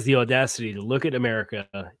 Chris has the audacity to look at America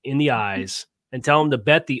in the eyes and tell them to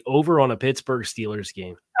bet the over on a Pittsburgh Steelers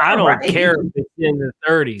game. I don't care if it's in the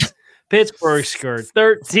 30s. Pittsburgh scored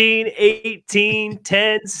 13, 18,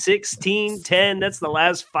 10, 16, 10. That's the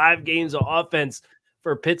last 5 games of offense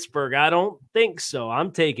for Pittsburgh. I don't think so.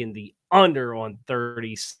 I'm taking the under on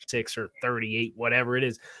 36 or 38, whatever it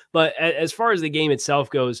is. But as far as the game itself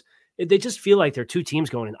goes, they just feel like they're 2 teams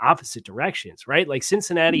going in opposite directions, right? Like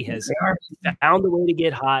Cincinnati has found a way to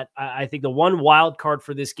get hot. I think the one wild card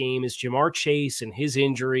for this game is Jamar Chase and his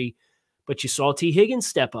injury, but you saw T. Higgins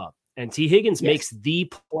step up, and T. Higgins makes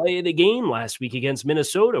the play of the game last week against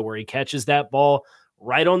Minnesota where he catches that ball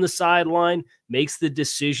right on the sideline, makes the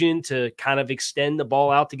decision to kind of extend the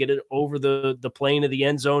ball out to get it over the plane of the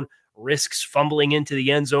end zone, risks fumbling into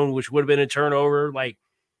the end zone, which would have been a turnover. Like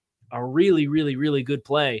a really, really, really good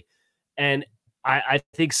play. And I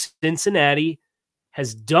think Cincinnati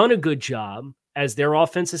has done a good job as their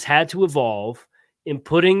offense has had to evolve in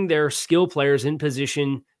putting their skill players in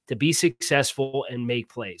position to be successful and make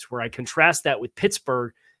plays. Where I contrast that with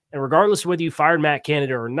Pittsburgh, and regardless of whether you fired Matt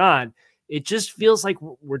Canada or not, it just feels like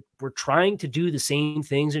we're trying to do the same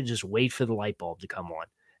things and just wait for the light bulb to come on.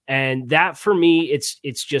 And that for me, it's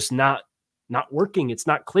just not working. It's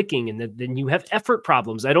not clicking. And then you have effort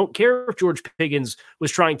problems. I don't care if George Pickens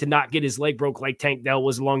was trying to not get his leg broke like Tank Dell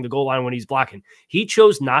was along the goal line when he's blocking. He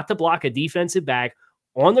chose not to block a defensive back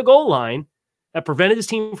on the goal line that prevented his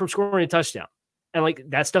team from scoring a touchdown. And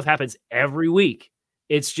that stuff happens every week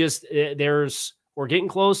It's just we're getting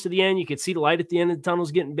close to the end. You can see the light at the end of the tunnel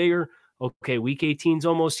is getting bigger. Okay, week 18's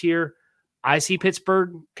almost here. I see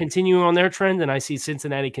Pittsburgh continuing on their trend, and I see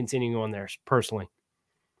Cincinnati continuing on theirs personally.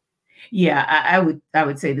 Yeah, I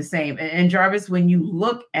would say the same. And Jarvis, when you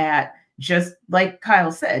look at, just like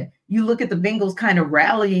Kyle said, you look at the Bengals kind of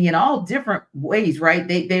rallying in all different ways, right?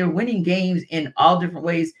 They are winning games in all different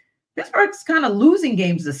ways. Pittsburgh's kind of losing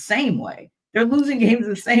games the same way. They're losing games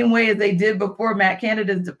the same way as they did before Matt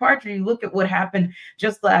Canada's departure. You look at what happened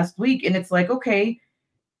just last week, and it's like, okay,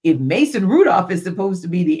 if Mason Rudolph is supposed to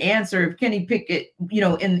be the answer, if Kenny Pickett,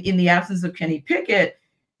 in the absence of Kenny Pickett,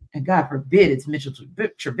 and God forbid it's Mitchell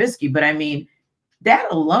Trubisky, but I mean,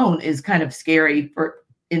 that alone is kind of scary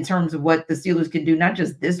in terms of what the Steelers can do, not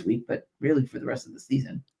just this week, but really for the rest of the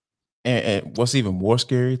season. And what's even more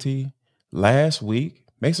scary, T, last week,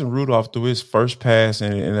 Mason Rudolph threw his first pass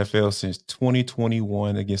in the NFL since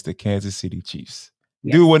 2021 against the Kansas City Chiefs.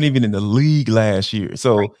 Yes. Dude wasn't even in the league last year.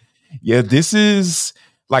 So, right. Yeah, this is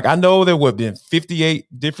like, I know there would have been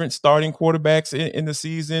 58 different starting quarterbacks in the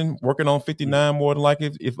season, working on 59 more than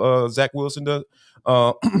likely if Zach Wilson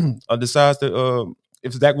decides to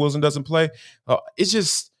if Zach Wilson doesn't play. It's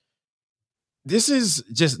just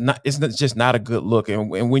not a good look.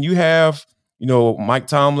 And when you have, Mike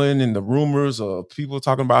Tomlin and the rumors of people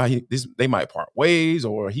talking about they might part ways,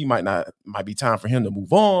 or he might be time for him to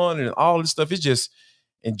move on, and all this stuff. It's just,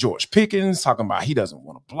 and George Pickens talking about he doesn't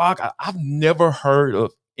want to block. I've never heard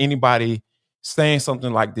of anybody saying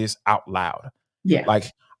something like this out loud. Yeah.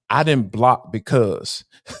 Like, I didn't block because,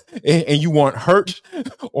 and you weren't hurt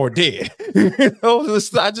or dead.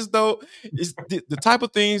 I just don't. It's the type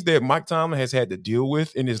of things that Mike Tomlin has had to deal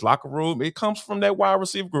with in his locker room. It comes from that wide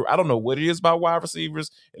receiver group. I don't know what it is about wide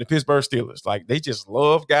receivers and the Pittsburgh Steelers. Like, they just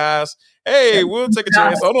love guys. Hey, we'll take a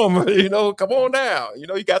chance on them. Come on down.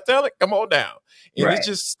 You got talent. Come on down. And It's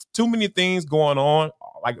just too many things going on.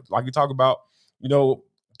 Like you talk about,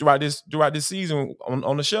 throughout this season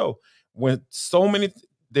on the show, when so many.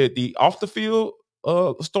 The off the field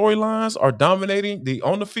storylines are dominating the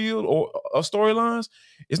on the field or storylines.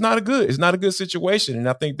 It's not a good situation. And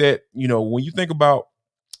I think that, when you think about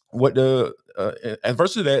what the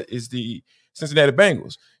adverse to that is the Cincinnati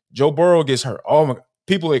Bengals, Joe Burrow gets hurt.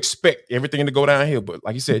 People expect everything to go downhill. But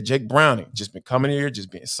like you said, Jake Browning just been coming here,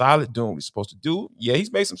 just being solid, doing what he's supposed to do. Yeah,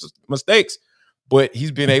 he's made some mistakes, but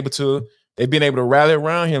they've been able to rally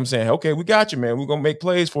around him saying, okay, we got you, man. We're going to make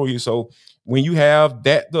plays for you. So when you have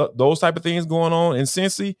those type of things going on in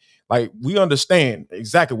Cincy, like, we understand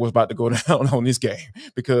exactly what's about to go down on this game,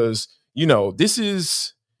 because, this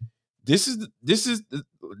is the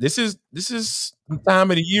time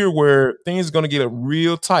of the year where things are going to get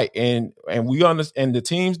real tight, and we understand the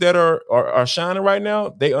teams that are shining right now.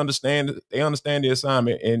 They understand the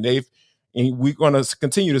assignment, and we're going to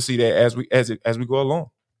continue to see that as we go along.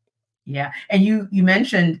 Yeah. And you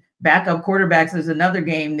mentioned backup quarterbacks. There's another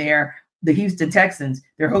game there. The Houston Texans,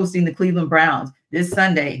 they're hosting the Cleveland Browns this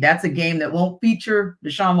Sunday. That's a game that won't feature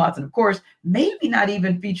Deshaun Watson, of course, maybe not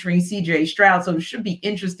even featuring CJ Stroud. So it should be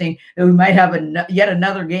interesting that we might have yet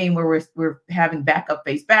another game where we're having backup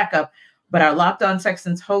face backup. But our Locked On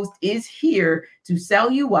Texans host is here to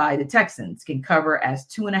sell you why the Texans can cover as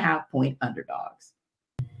 2.5-point underdogs.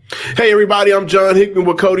 Hey, everybody, I'm John Hickman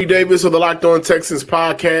with Cody Davis of the Locked On Texans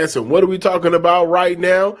podcast. And what are we talking about right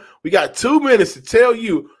now? We got 2 minutes to tell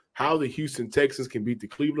you how the Houston Texans can beat the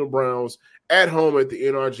Cleveland Browns at home at the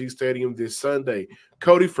NRG Stadium this Sunday.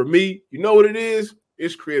 Cody, for me, you know what it is?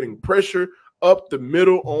 It's creating pressure up the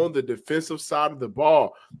middle on the defensive side of the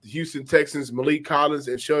ball. The Houston Texans, Malik Collins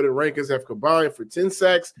and Sheldon Rankins have combined for 10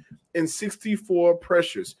 sacks and 64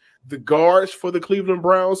 pressures. The guards for the Cleveland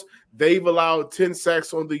Browns, they've allowed 10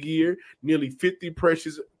 sacks on the year, nearly 50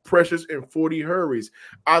 pressures and 40 hurries.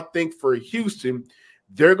 I think for Houston,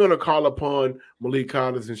 they're going to call upon Malik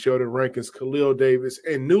Collins and Sheldon Rankins, Khalil Davis,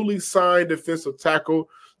 and newly signed defensive tackle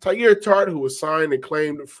Tyler Tart, who was signed and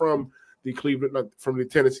claimed from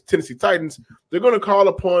the Tennessee Titans. They're going to call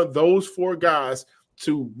upon those 4 guys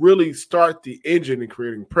to really start the engine in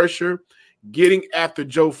creating pressure, getting after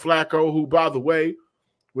Joe Flacco, who, by the way,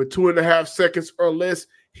 with 2.5 seconds or less,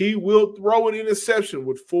 he will throw an interception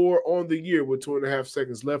with 4 on the year with 2.5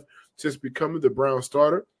 seconds left, just becoming the Brown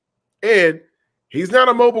starter. And he's not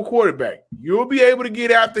a mobile quarterback. You'll be able to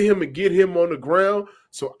get after him and get him on the ground.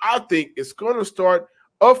 So I think it's going to start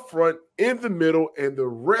up front, in the middle, and the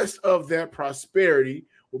rest of that prosperity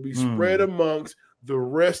will be spread amongst the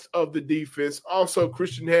rest of the defense. Also,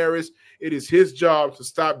 Christian Harris, it is his job to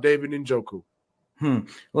stop David Njoku.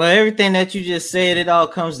 Well, everything that you just said, it all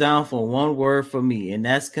comes down for one word for me, and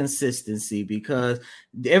that's consistency. Because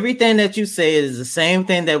everything that you say is the same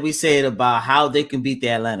thing that we said about how they can beat the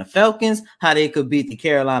Atlanta Falcons, how they could beat the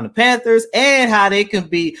Carolina Panthers, and how they can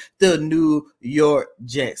beat the New York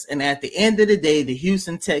Jets. And at the end of the day, the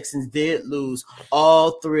Houston Texans did lose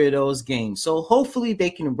all 3 of those games. So hopefully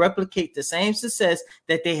they can replicate the same success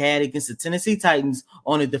that they had against the Tennessee Titans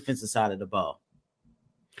on the defensive side of the ball.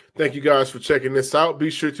 Thank you guys for checking this out. Be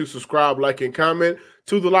sure to subscribe, like, and comment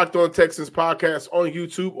to the Locked On Texans podcast on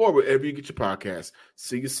YouTube or wherever you get your podcasts.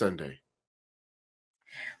 See you Sunday.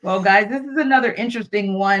 Well, guys, this is another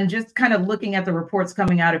interesting one. Just kind of looking at the reports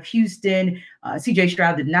coming out of Houston. CJ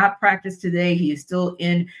Stroud did not practice today. He is still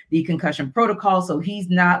in the concussion protocol, so he's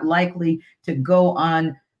not likely to go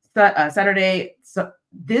on Saturday. So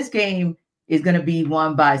this game is going to be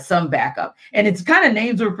won by some backup. And it's kind of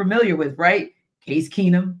names we're familiar with, right? Case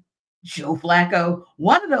Keenum, Joe Flacco.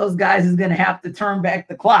 One of those guys is going to have to turn back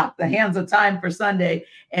the clock, the hands of time for Sunday,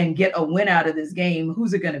 and get a win out of this game.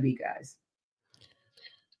 Who's it going to be, guys?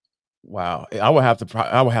 Wow, I would have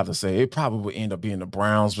to say it probably would end up being the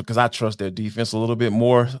Browns because I trust their defense a little bit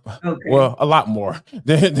more. Okay. Well, a lot more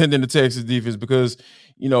than the Texas defense because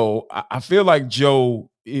I feel like Joe,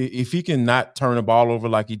 if he can not turn the ball over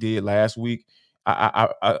like he did last week, I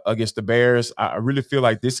against the Bears, I really feel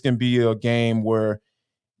like this can be a game where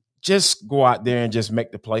just go out there and just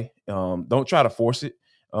make the play. Don't try to force it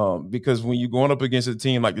because when you're going up against a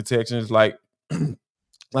team like the Texans, like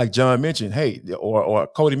John mentioned, or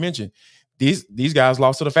Cody mentioned, these guys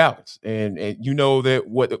lost to the Falcons, and you know that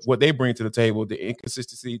what they bring to the table, the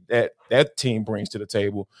inconsistency that team brings to the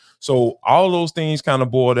table. So all those things kind of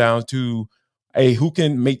boil down to who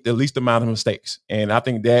can make the least amount of mistakes. And I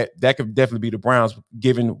think that could definitely be the Browns,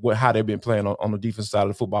 given how they've been playing on the defense side of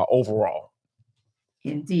the football overall.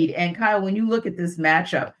 Indeed. And Kyle, when you look at this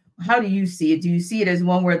matchup, how do you see it? Do you see it as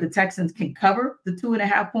one where the Texans can cover the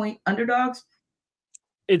 2.5-point underdogs?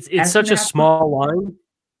 It's such a small line.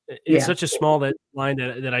 It's such a small line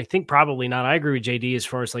that I think probably not. I agree with JD as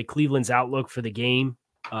far as like Cleveland's outlook for the game.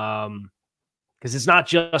 Because it's not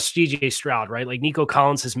just CJ Stroud, right? Like Nico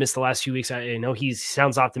Collins has missed the last few weeks. I know he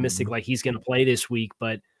sounds optimistic like he's going to play this week,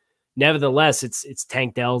 but nevertheless, it's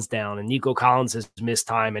Tank Dell's down and Nico Collins has missed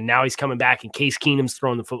time, and now he's coming back and Case Keenum's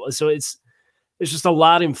throwing the football. So there's just a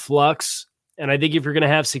lot in flux, and I think if you're going to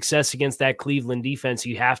have success against that Cleveland defense,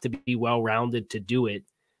 you have to be well-rounded to do it.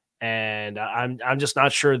 And I'm just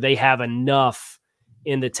not sure they have enough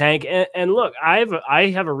in the tank. And look, I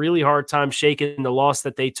have a really hard time shaking the loss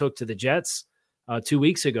that they took to the Jets 2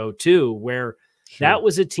 weeks ago too, where that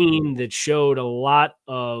was a team that showed a lot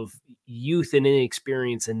of youth and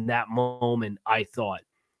inexperience in that moment, I thought.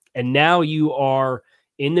 And now you are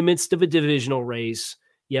in the midst of a divisional race.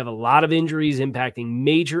 You have a lot of injuries impacting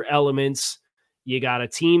major elements. You got a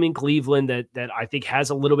team in Cleveland that I think has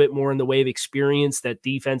a little bit more in the way of experience. That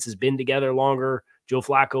defense has been together longer. Joe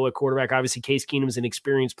Flacco at quarterback, obviously Case Keenum is an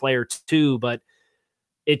experienced player too, but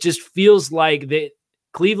it just feels like that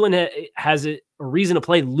Cleveland has a reason to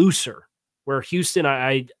play looser, where Houston,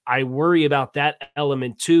 I worry about that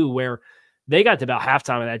element too, where they got to about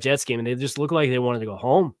halftime of that Jets game and they just looked like they wanted to go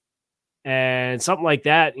home. And something like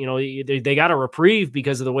that, they got a reprieve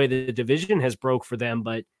because of the way the division has broke for them,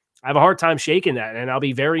 but I have a hard time shaking that, and I'll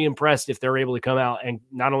be very impressed if they're able to come out and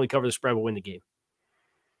not only cover the spread, but win the game.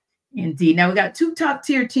 Indeed. Now we got 2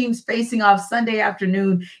 top-tier teams facing off Sunday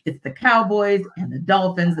afternoon. It's the Cowboys and the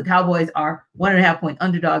Dolphins. The Cowboys are 1.5-point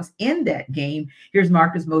underdogs in that game. Here's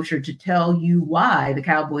Marcus Mosher to tell you why the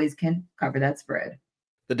Cowboys can cover that spread.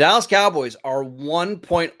 The Dallas Cowboys are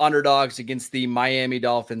 1-point underdogs against the Miami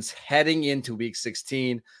Dolphins heading into Week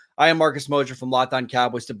 16. I am Marcus Mosher from Locked On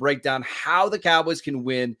Cowboys to break down how the Cowboys can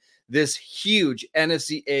win this huge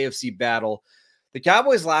NFC-AFC battle. The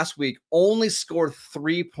Cowboys last week only scored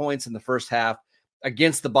 3 points in the first half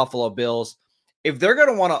against the Buffalo Bills. If they're going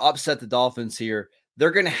to want to upset the Dolphins here,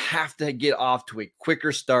 they're going to have to get off to a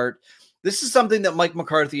quicker start. This is something that Mike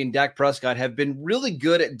McCarthy and Dak Prescott have been really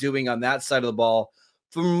good at doing on that side of the ball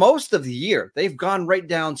for most of the year. They've gone right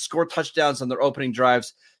down, scored touchdowns on their opening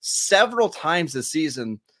drives several times this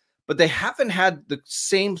season, but they haven't had the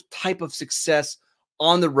same type of success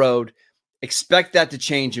on the road. Expect that to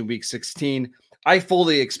change in Week 16. I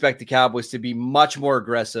fully expect the Cowboys to be much more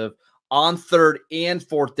aggressive on 3rd and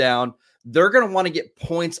 4th down. They're going to want to get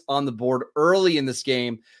points on the board early in this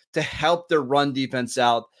game to help their run defense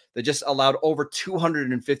out. They just allowed over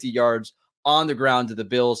 250 yards on the ground to the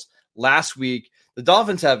Bills last week. The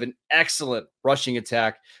Dolphins have an excellent rushing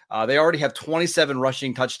attack. They already have 27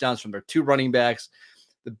 rushing touchdowns from their 2 running backs.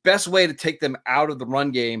 The best way to take them out of the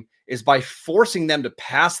run game is by forcing them to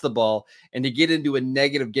pass the ball and to get into a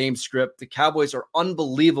negative game script. The Cowboys are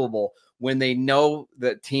unbelievable when they know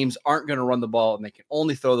that teams aren't going to run the ball and they can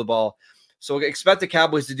only throw the ball. So expect the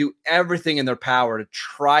Cowboys to do everything in their power to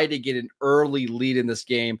try to get an early lead in this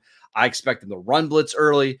game. I expect them to run blitz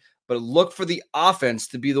early, but look for the offense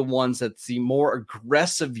to be the ones that's the more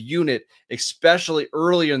aggressive unit, especially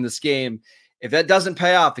earlier in this game. If that doesn't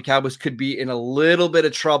pay off, the Cowboys could be in a little bit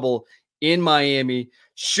of trouble in Miami.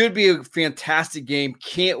 Should be a fantastic game.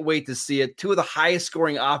 Can't wait to see it. Two of the highest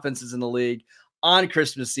scoring offenses in the league on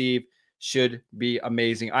Christmas Eve. Should be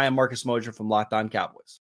amazing. I am Marcus Mosher from Locked On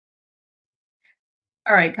Cowboys.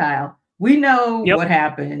 All right, Kyle. We know what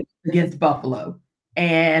happened against Buffalo.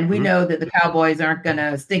 And we know that the Cowboys aren't going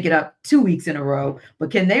to stink it up 2 weeks in a row.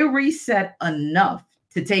 But can they reset enough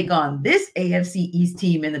to take on this AFC East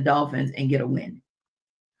team and the Dolphins and get a win?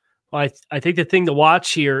 Well, I think the thing to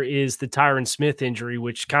watch here is the Tyron Smith injury,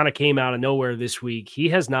 which kind of came out of nowhere this week. He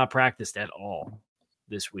has not practiced at all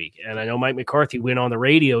this week. And I know Mike McCarthy went on the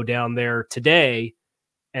radio down there today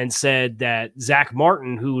and said that Zach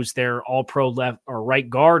Martin, who was their all-pro left or right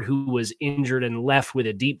guard, who was injured and left with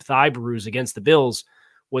a deep thigh bruise against the Bills,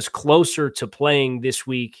 was closer to playing this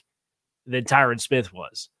week than Tyron Smith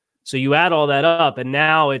was. So you add all that up, and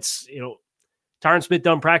now it's, Tyron Smith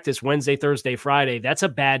done practice Wednesday, Thursday, Friday. That's a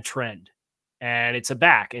bad trend, and it's a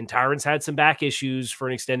back. And Tyron's had some back issues for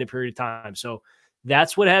an extended period of time. So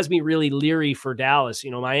that's what has me really leery for Dallas.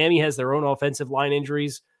 Miami has their own offensive line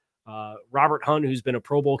injuries. Robert Hunt, who's been a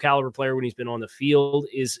Pro Bowl caliber player when he's been on the field,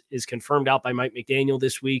 is confirmed out by Mike McDaniel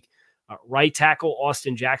this week. Right tackle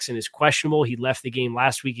Austin Jackson is questionable. He left the game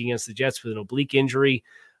last week against the Jets with an oblique injury.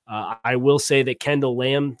 I will say that Kendall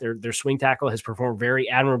Lamb, their swing tackle, has performed very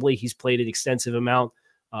admirably. He's played an extensive amount,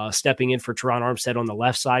 stepping in for Teron Armstead on the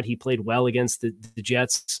left side. He played well against the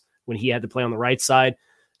Jets when he had to play on the right side.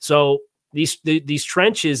 So these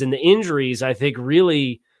trenches and the injuries, I think,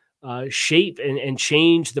 really shape and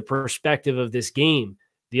change the perspective of this game.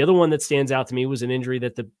 The other one that stands out to me was an injury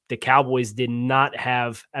that the Cowboys did not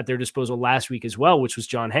have at their disposal last week as well, which was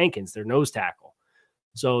John Hankins, their nose tackle.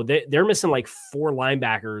 So they're missing like 4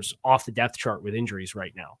 linebackers off the depth chart with injuries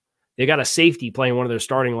right now. They got a safety playing one of their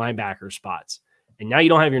starting linebacker spots, and now you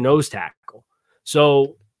don't have your nose tackle.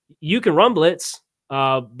 So you can run blitz,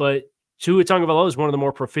 but Tua Tagovailoa is one of the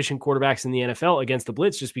more proficient quarterbacks in the NFL against the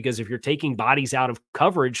blitz, just because if you're taking bodies out of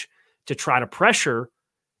coverage to try to pressure,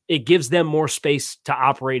 it gives them more space to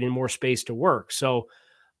operate and more space to work. So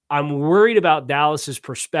I'm worried about Dallas's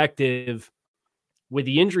perspective with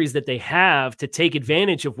the injuries that they have to take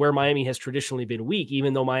advantage of where Miami has traditionally been weak,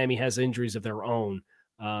 even though Miami has injuries of their own.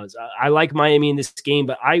 I like Miami in this game,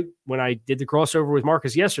 but when I did the crossover with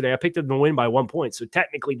Marcus yesterday, I picked them to win by 1 point. So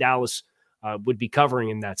technically Dallas would be covering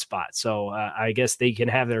in that spot. So I guess they can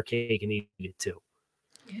have their cake and eat it too.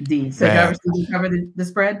 Indeed. So Jarvis, did you cover the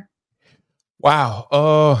spread?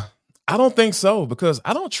 Wow. I don't think so, because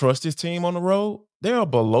I don't trust this team on the road. They're a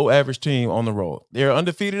below average team on the road. They're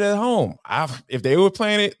undefeated at home. If they were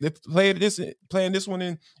playing this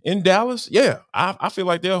one in Dallas, I feel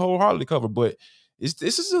like they'll wholeheartedly cover. But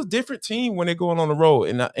this is a different team when they're going on the road.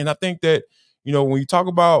 And I think that, when you talk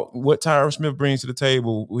about what Tyron Smith brings to the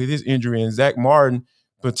table with his injury, and Zach Martin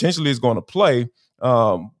potentially is going to play,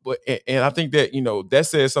 but I think that, that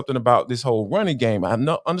says something about this whole running game. I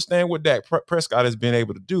understand what Dak Prescott has been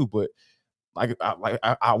able to do, but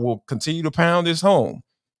I will continue to pound this home.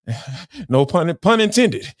 No pun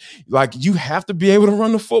intended. Like, you have to be able to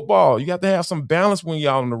run the football. You have to have some balance when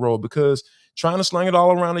you're out on the road, because trying to sling it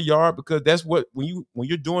all around the yard, because that's what when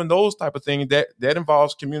you're doing those type of things, that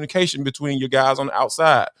involves communication between your guys on the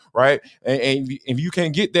outside, right? And if you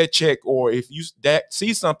can't get that check, or if you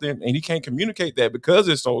see something and he can't communicate that because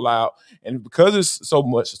it's so loud and because it's so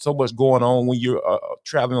much going on when you're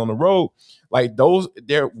traveling on the road, like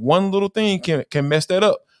there one little thing can mess that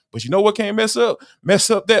up. But you know what can't mess up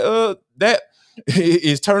that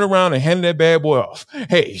is turn around and hand that bad boy off.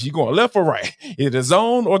 Hey, you going left or right? Is it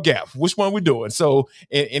zone or gap? Which one we doing? So,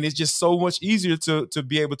 and it's just so much easier to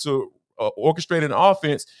be able to orchestrate an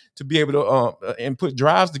offense, to be able to and put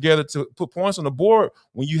drives together to put points on the board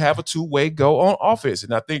when you have a two-way go on offense.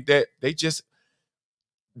 And I think that they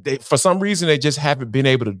for some reason they just haven't been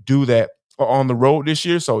able to do that on the road this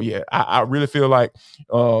year. So yeah, I really feel like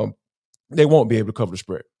they won't be able to cover the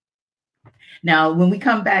spread. Now, when we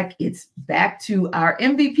come back, it's back to our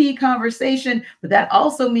MVP conversation, but that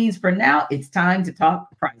also means for now, it's time to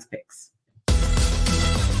talk Prize Picks.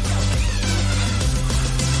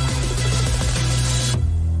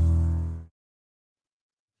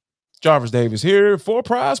 Jarvis Davis here for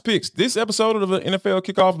Prize Picks. This episode of the NFL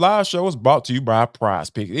Kickoff Live Show is brought to you by Prize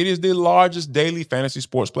Picks. It is the largest daily fantasy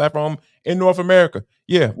sports platform in North America.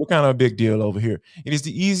 Yeah, we're kind of a big deal over here. It is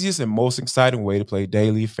the easiest and most exciting way to play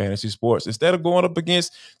daily fantasy sports. Instead of going up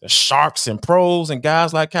against the sharks and pros and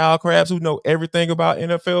guys like Kyle Krabs who know everything about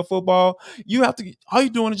NFL football, all you're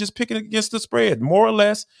doing is just picking against the spread, more or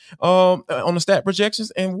less, on the stat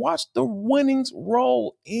projections, and watch the winnings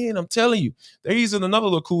roll in. I'm telling you, there's another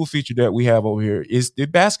little cool feature that we have over here. Is the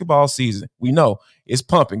basketball season. We know it's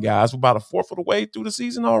pumping, guys. We're about a fourth of the way through the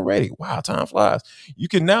season already. Wow, time flies. You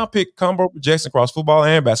can now pick combo projections across football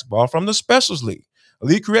and basketball from the Specials League, a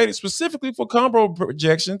league created specifically for combo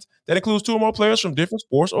projections that includes two or more players from different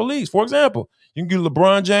sports or leagues. For example, you can get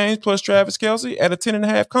LeBron James plus Travis Kelce at a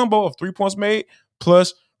 10.5 combo of 3 points made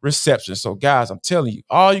plus reception. So, guys, I'm telling you,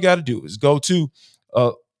 all you got to do is go to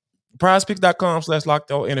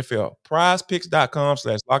prizepicks.com/LockedOnNFL,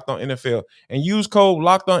 prizepicks.com/LockedOnNFL, and use code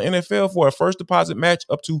LockedOnNFL for a first deposit match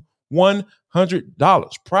up to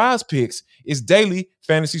 $100. Prize Picks is daily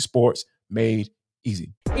fantasy sports made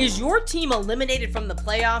easy. Is your team eliminated from the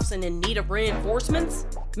playoffs and in need of reinforcements?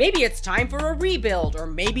 Maybe it's time for a rebuild, or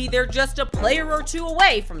maybe they're just a player or two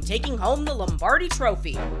away from taking home the Lombardi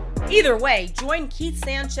Trophy. Either way, join Keith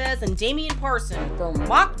Sanchez and Damian Parson for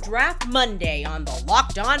Mock Draft Monday on the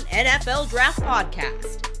Locked On NFL Draft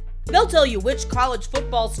Podcast. They'll tell you which college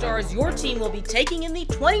football stars your team will be taking in the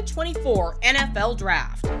 2024 NFL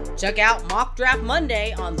Draft. Check out Mock Draft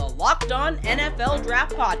Monday on the Locked On NFL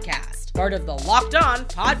Draft Podcast, part of the Locked On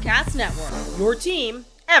Podcast Network, your team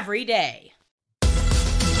every day.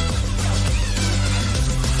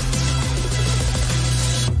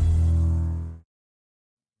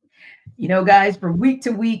 You know, guys, from week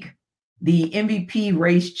to week, the MVP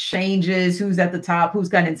race changes, who's at the top, who's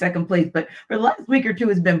got in second place. But for the last week or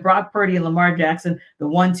two, it's been Brock Purdy and Lamar Jackson, the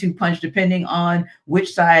 1-2 punch, depending on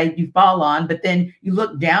which side you fall on. But then you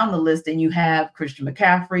look down the list and you have Christian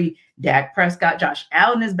McCaffrey, Dak Prescott, Josh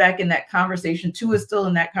Allen is back in that conversation. Tua is still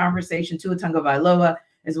in that conversation. Tua Tagovailoa,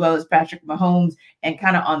 as well as Patrick Mahomes, and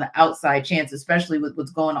kind of on the outside chance, especially with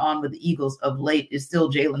what's going on with the Eagles of late, is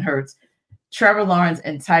still Jalen Hurts, Trevor Lawrence,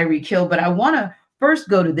 and Tyreek Hill. But I want to first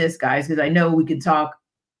go to this, guys, because I know we can talk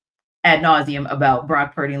ad nauseum about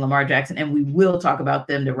Brock Purdy and Lamar Jackson, and we will talk about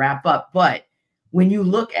them to wrap up. But when you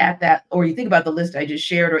look at that, or you think about the list I just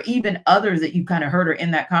shared, or even others that you kind of heard are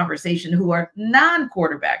in that conversation who are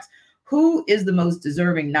non-quarterbacks, who is the most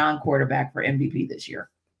deserving non-quarterback for MVP this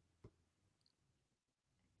year?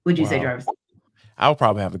 Would you say, Jarvis? I would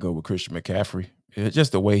probably have to go with Christian McCaffrey. It's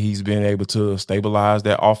just the way he's been able to stabilize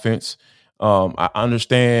that offense. I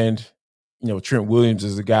understand, Trent Williams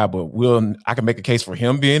is a guy, but I can make a case for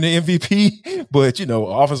him being the MVP. But,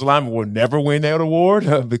 offensive lineman will never win that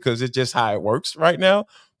award because it's just how it works right now.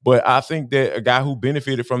 But I think that a guy who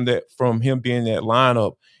benefited from him being in that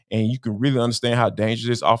lineup, and you can really understand how dangerous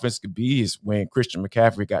this offense could be, is when Christian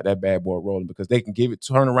McCaffrey got that bad boy rolling, because they can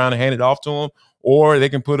turn around and hand it off to him, or they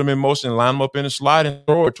can put him in motion and line him up in a slide and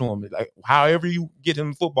throw it to him. Like, however you get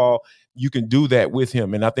him football, you can do that with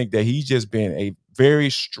him. And I think that he's just been a very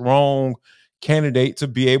strong candidate to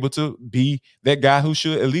be able to be that guy who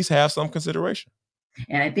should at least have some consideration.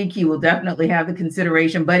 And I think he will definitely have the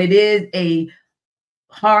consideration, but it is a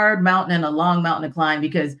hard mountain and a long mountain to climb,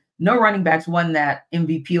 because no running backs won that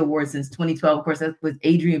MVP award since 2012. Of course, that was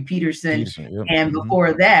Adrian Peterson. Yep. And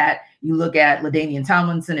before that, you look at LaDainian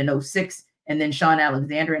Tomlinson in 2006, and then Sean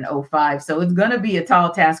Alexander in 2005. So it's going to be a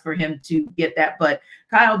tall task for him to get that. But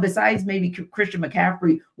Kyle, besides maybe Christian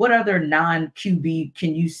McCaffrey, what other non-QB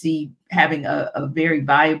can you see having a very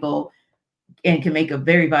viable and can make a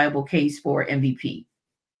very viable case for MVP?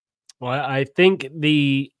 Well, I think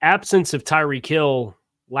the absence of Tyreek Hill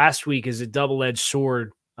last week is a double-edged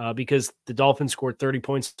sword because the Dolphins scored 30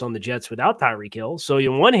 points on the Jets without Tyreek Hill. So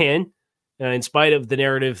on one hand, in spite of the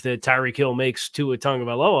narrative that Tyreek Hill makes Tua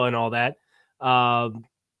Tagovailoa and all that,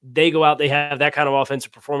 they go out, they have that kind of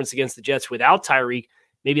offensive performance against the Jets without Tyreek.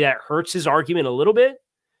 Maybe that hurts his argument a little bit.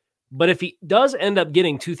 But if he does end up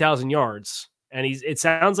getting 2,000 yards, and it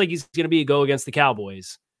sounds like he's going to be a go against the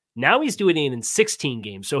Cowboys, now he's doing it in 16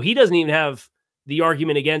 games. So he doesn't even have the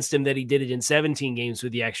argument against him that he did it in 17 games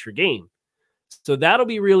with the extra game. So that'll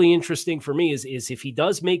be really interesting for me is if he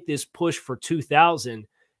does make this push for 2,000 and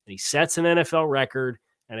he sets an NFL record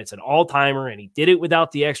and it's an all-timer and he did it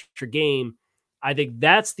without the extra game, I think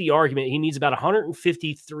that's the argument. He needs about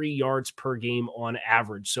 153 yards per game on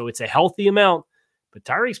average. So it's a healthy amount, but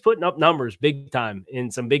Tyreek's putting up numbers big time in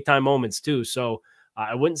some big time moments too. So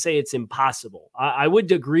I wouldn't say it's impossible. I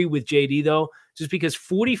would agree with JD though, just because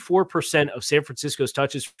 44% of San Francisco's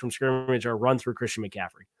touches from scrimmage are run through Christian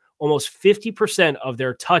McCaffrey. almost 50% of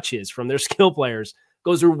their touches from their skill players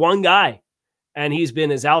goes through one guy. And he's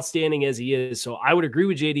been as outstanding as he is. So I would agree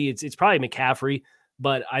with JD. It's probably McCaffrey,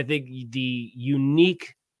 but I think the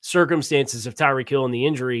unique circumstances of Tyreek Hill and the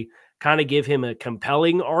injury kind of give him a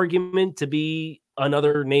compelling argument to be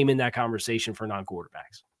another name in that conversation for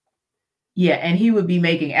non-quarterbacks. Yeah, and he would be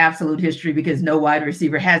making absolute history because no wide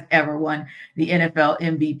receiver has ever won the NFL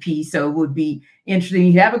MVP. So it would be interesting.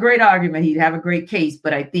 He'd have a great argument. He'd have a great case.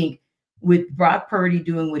 But I think with Brock Purdy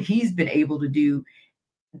doing what he's been able to do,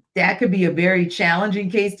 that could be a very challenging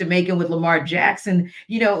case to make. And with Lamar Jackson,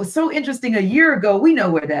 it was so interesting. A year ago, we know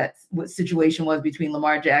what situation was between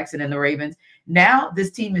Lamar Jackson and the Ravens. Now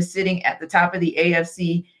this team is sitting at the top of the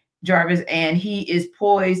AFC, Jarvis, and he is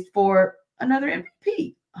poised for another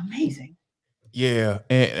MVP. Amazing. Yeah,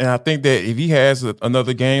 and I think that if he has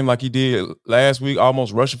another game like he did last week,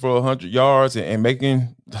 almost rushing for 100 yards and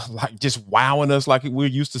making, like, just wowing us like we're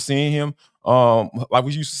used to seeing him, like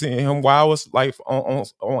we used to seeing him wow us like on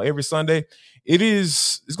every Sunday,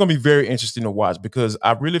 it's going to be very interesting to watch because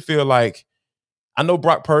I really feel like I know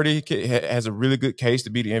Brock Purdy has a really good case to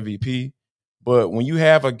be the MVP, but when you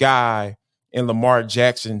have a guy in Lamar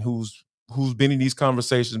Jackson who's been in these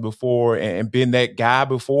conversations before and been that guy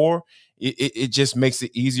before, it just makes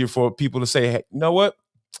it easier for people to say, hey, you know what?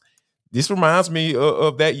 This reminds me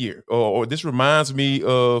of that year, or this reminds me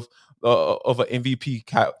of an MVP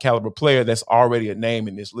caliber player that's already a name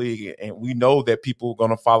in this league. And we know that people are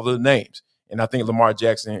going to follow the names. And I think Lamar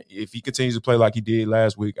Jackson, if he continues to play like he did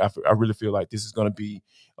last week, I really feel like this is going to be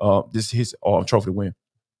his trophy to win.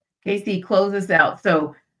 KC, close us out.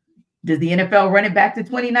 So does the NFL run it back to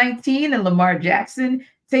 2019 and Lamar Jackson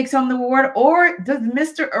takes home the award, or does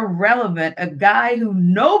Mr. Irrelevant, a guy who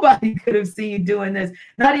nobody could have seen doing this,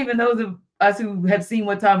 not even those of us who have seen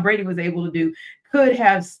what Tom Brady was able to do, could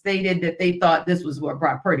have stated that they thought this was what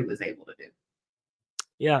Brock Purdy was able to do?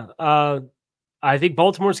 Yeah, I think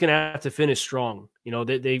Baltimore's going to have to finish strong.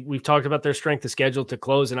 We've talked about their strength of schedule to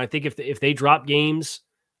close, and I think if they drop games,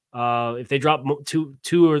 if they drop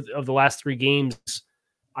two of the last three games,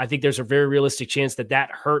 I think there's a very realistic chance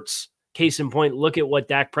that hurts. Case in point, look at what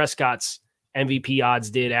Dak Prescott's MVP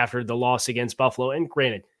odds did after the loss against Buffalo. And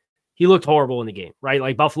granted, he looked horrible in the game, right?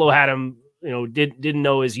 Like Buffalo had him, didn't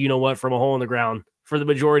know his from a hole in the ground for the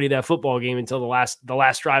majority of that football game until the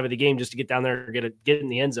last drive of the game just to get down there and get in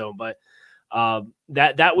the end zone. But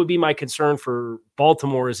that would be my concern for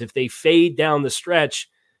Baltimore is if they fade down the stretch,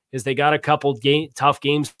 is they got a couple tough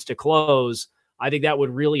games to close. I think that would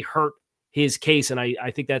really hurt his case. And I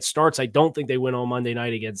think that starts, I don't think they win on Monday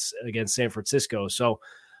night against San Francisco. So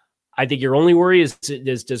I think your only worry is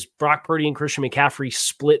does Brock Purdy and Christian McCaffrey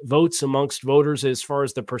split votes amongst voters as far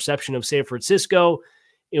as the perception of San Francisco,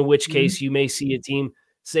 in which case you may see a team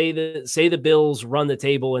say the Bills run the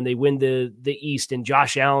table and they win the East and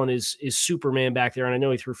Josh Allen is Superman back there. And I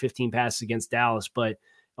know he threw 15 passes against Dallas, but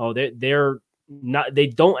they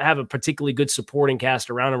don't have a particularly good supporting cast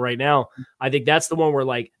around him right now. I think that's the one where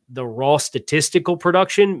like the raw statistical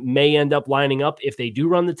production may end up lining up if they do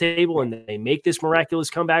run the table and they make this miraculous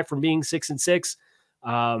comeback from being 6-6.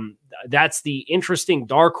 That's the interesting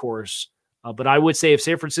dark horse. But I would say if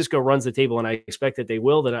San Francisco runs the table, and I expect that they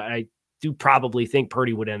will, that I do probably think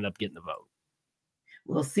Purdy would end up getting the vote.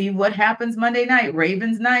 We'll see what happens Monday night.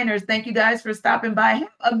 Ravens, Niners. Thank you guys for stopping by. Have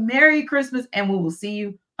a Merry Christmas, and we will see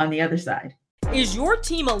you on the other side. Is your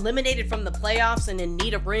team eliminated from the playoffs and in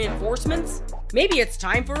need of reinforcements? Maybe it's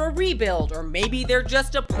time for a rebuild, or maybe they're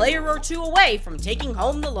just a player or two away from taking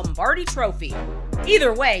home the Lombardi Trophy.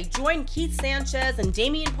 Either way, join Keith Sanchez and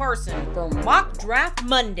Damian Parson for Mock Draft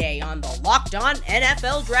Monday on the Locked On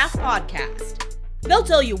NFL Draft Podcast. They'll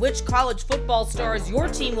tell you which college football stars your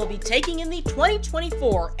team will be taking in the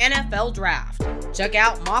 2024 NFL Draft. Check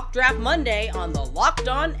out Mock Draft Monday on the Locked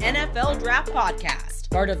On NFL Draft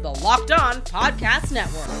Podcast, part of the Locked On Podcast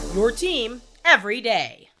Network, your team every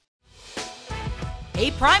day.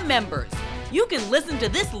 Hey, Prime members, you can listen to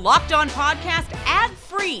this Locked On podcast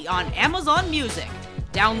ad-free on Amazon Music.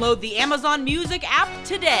 Download the Amazon Music app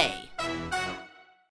today.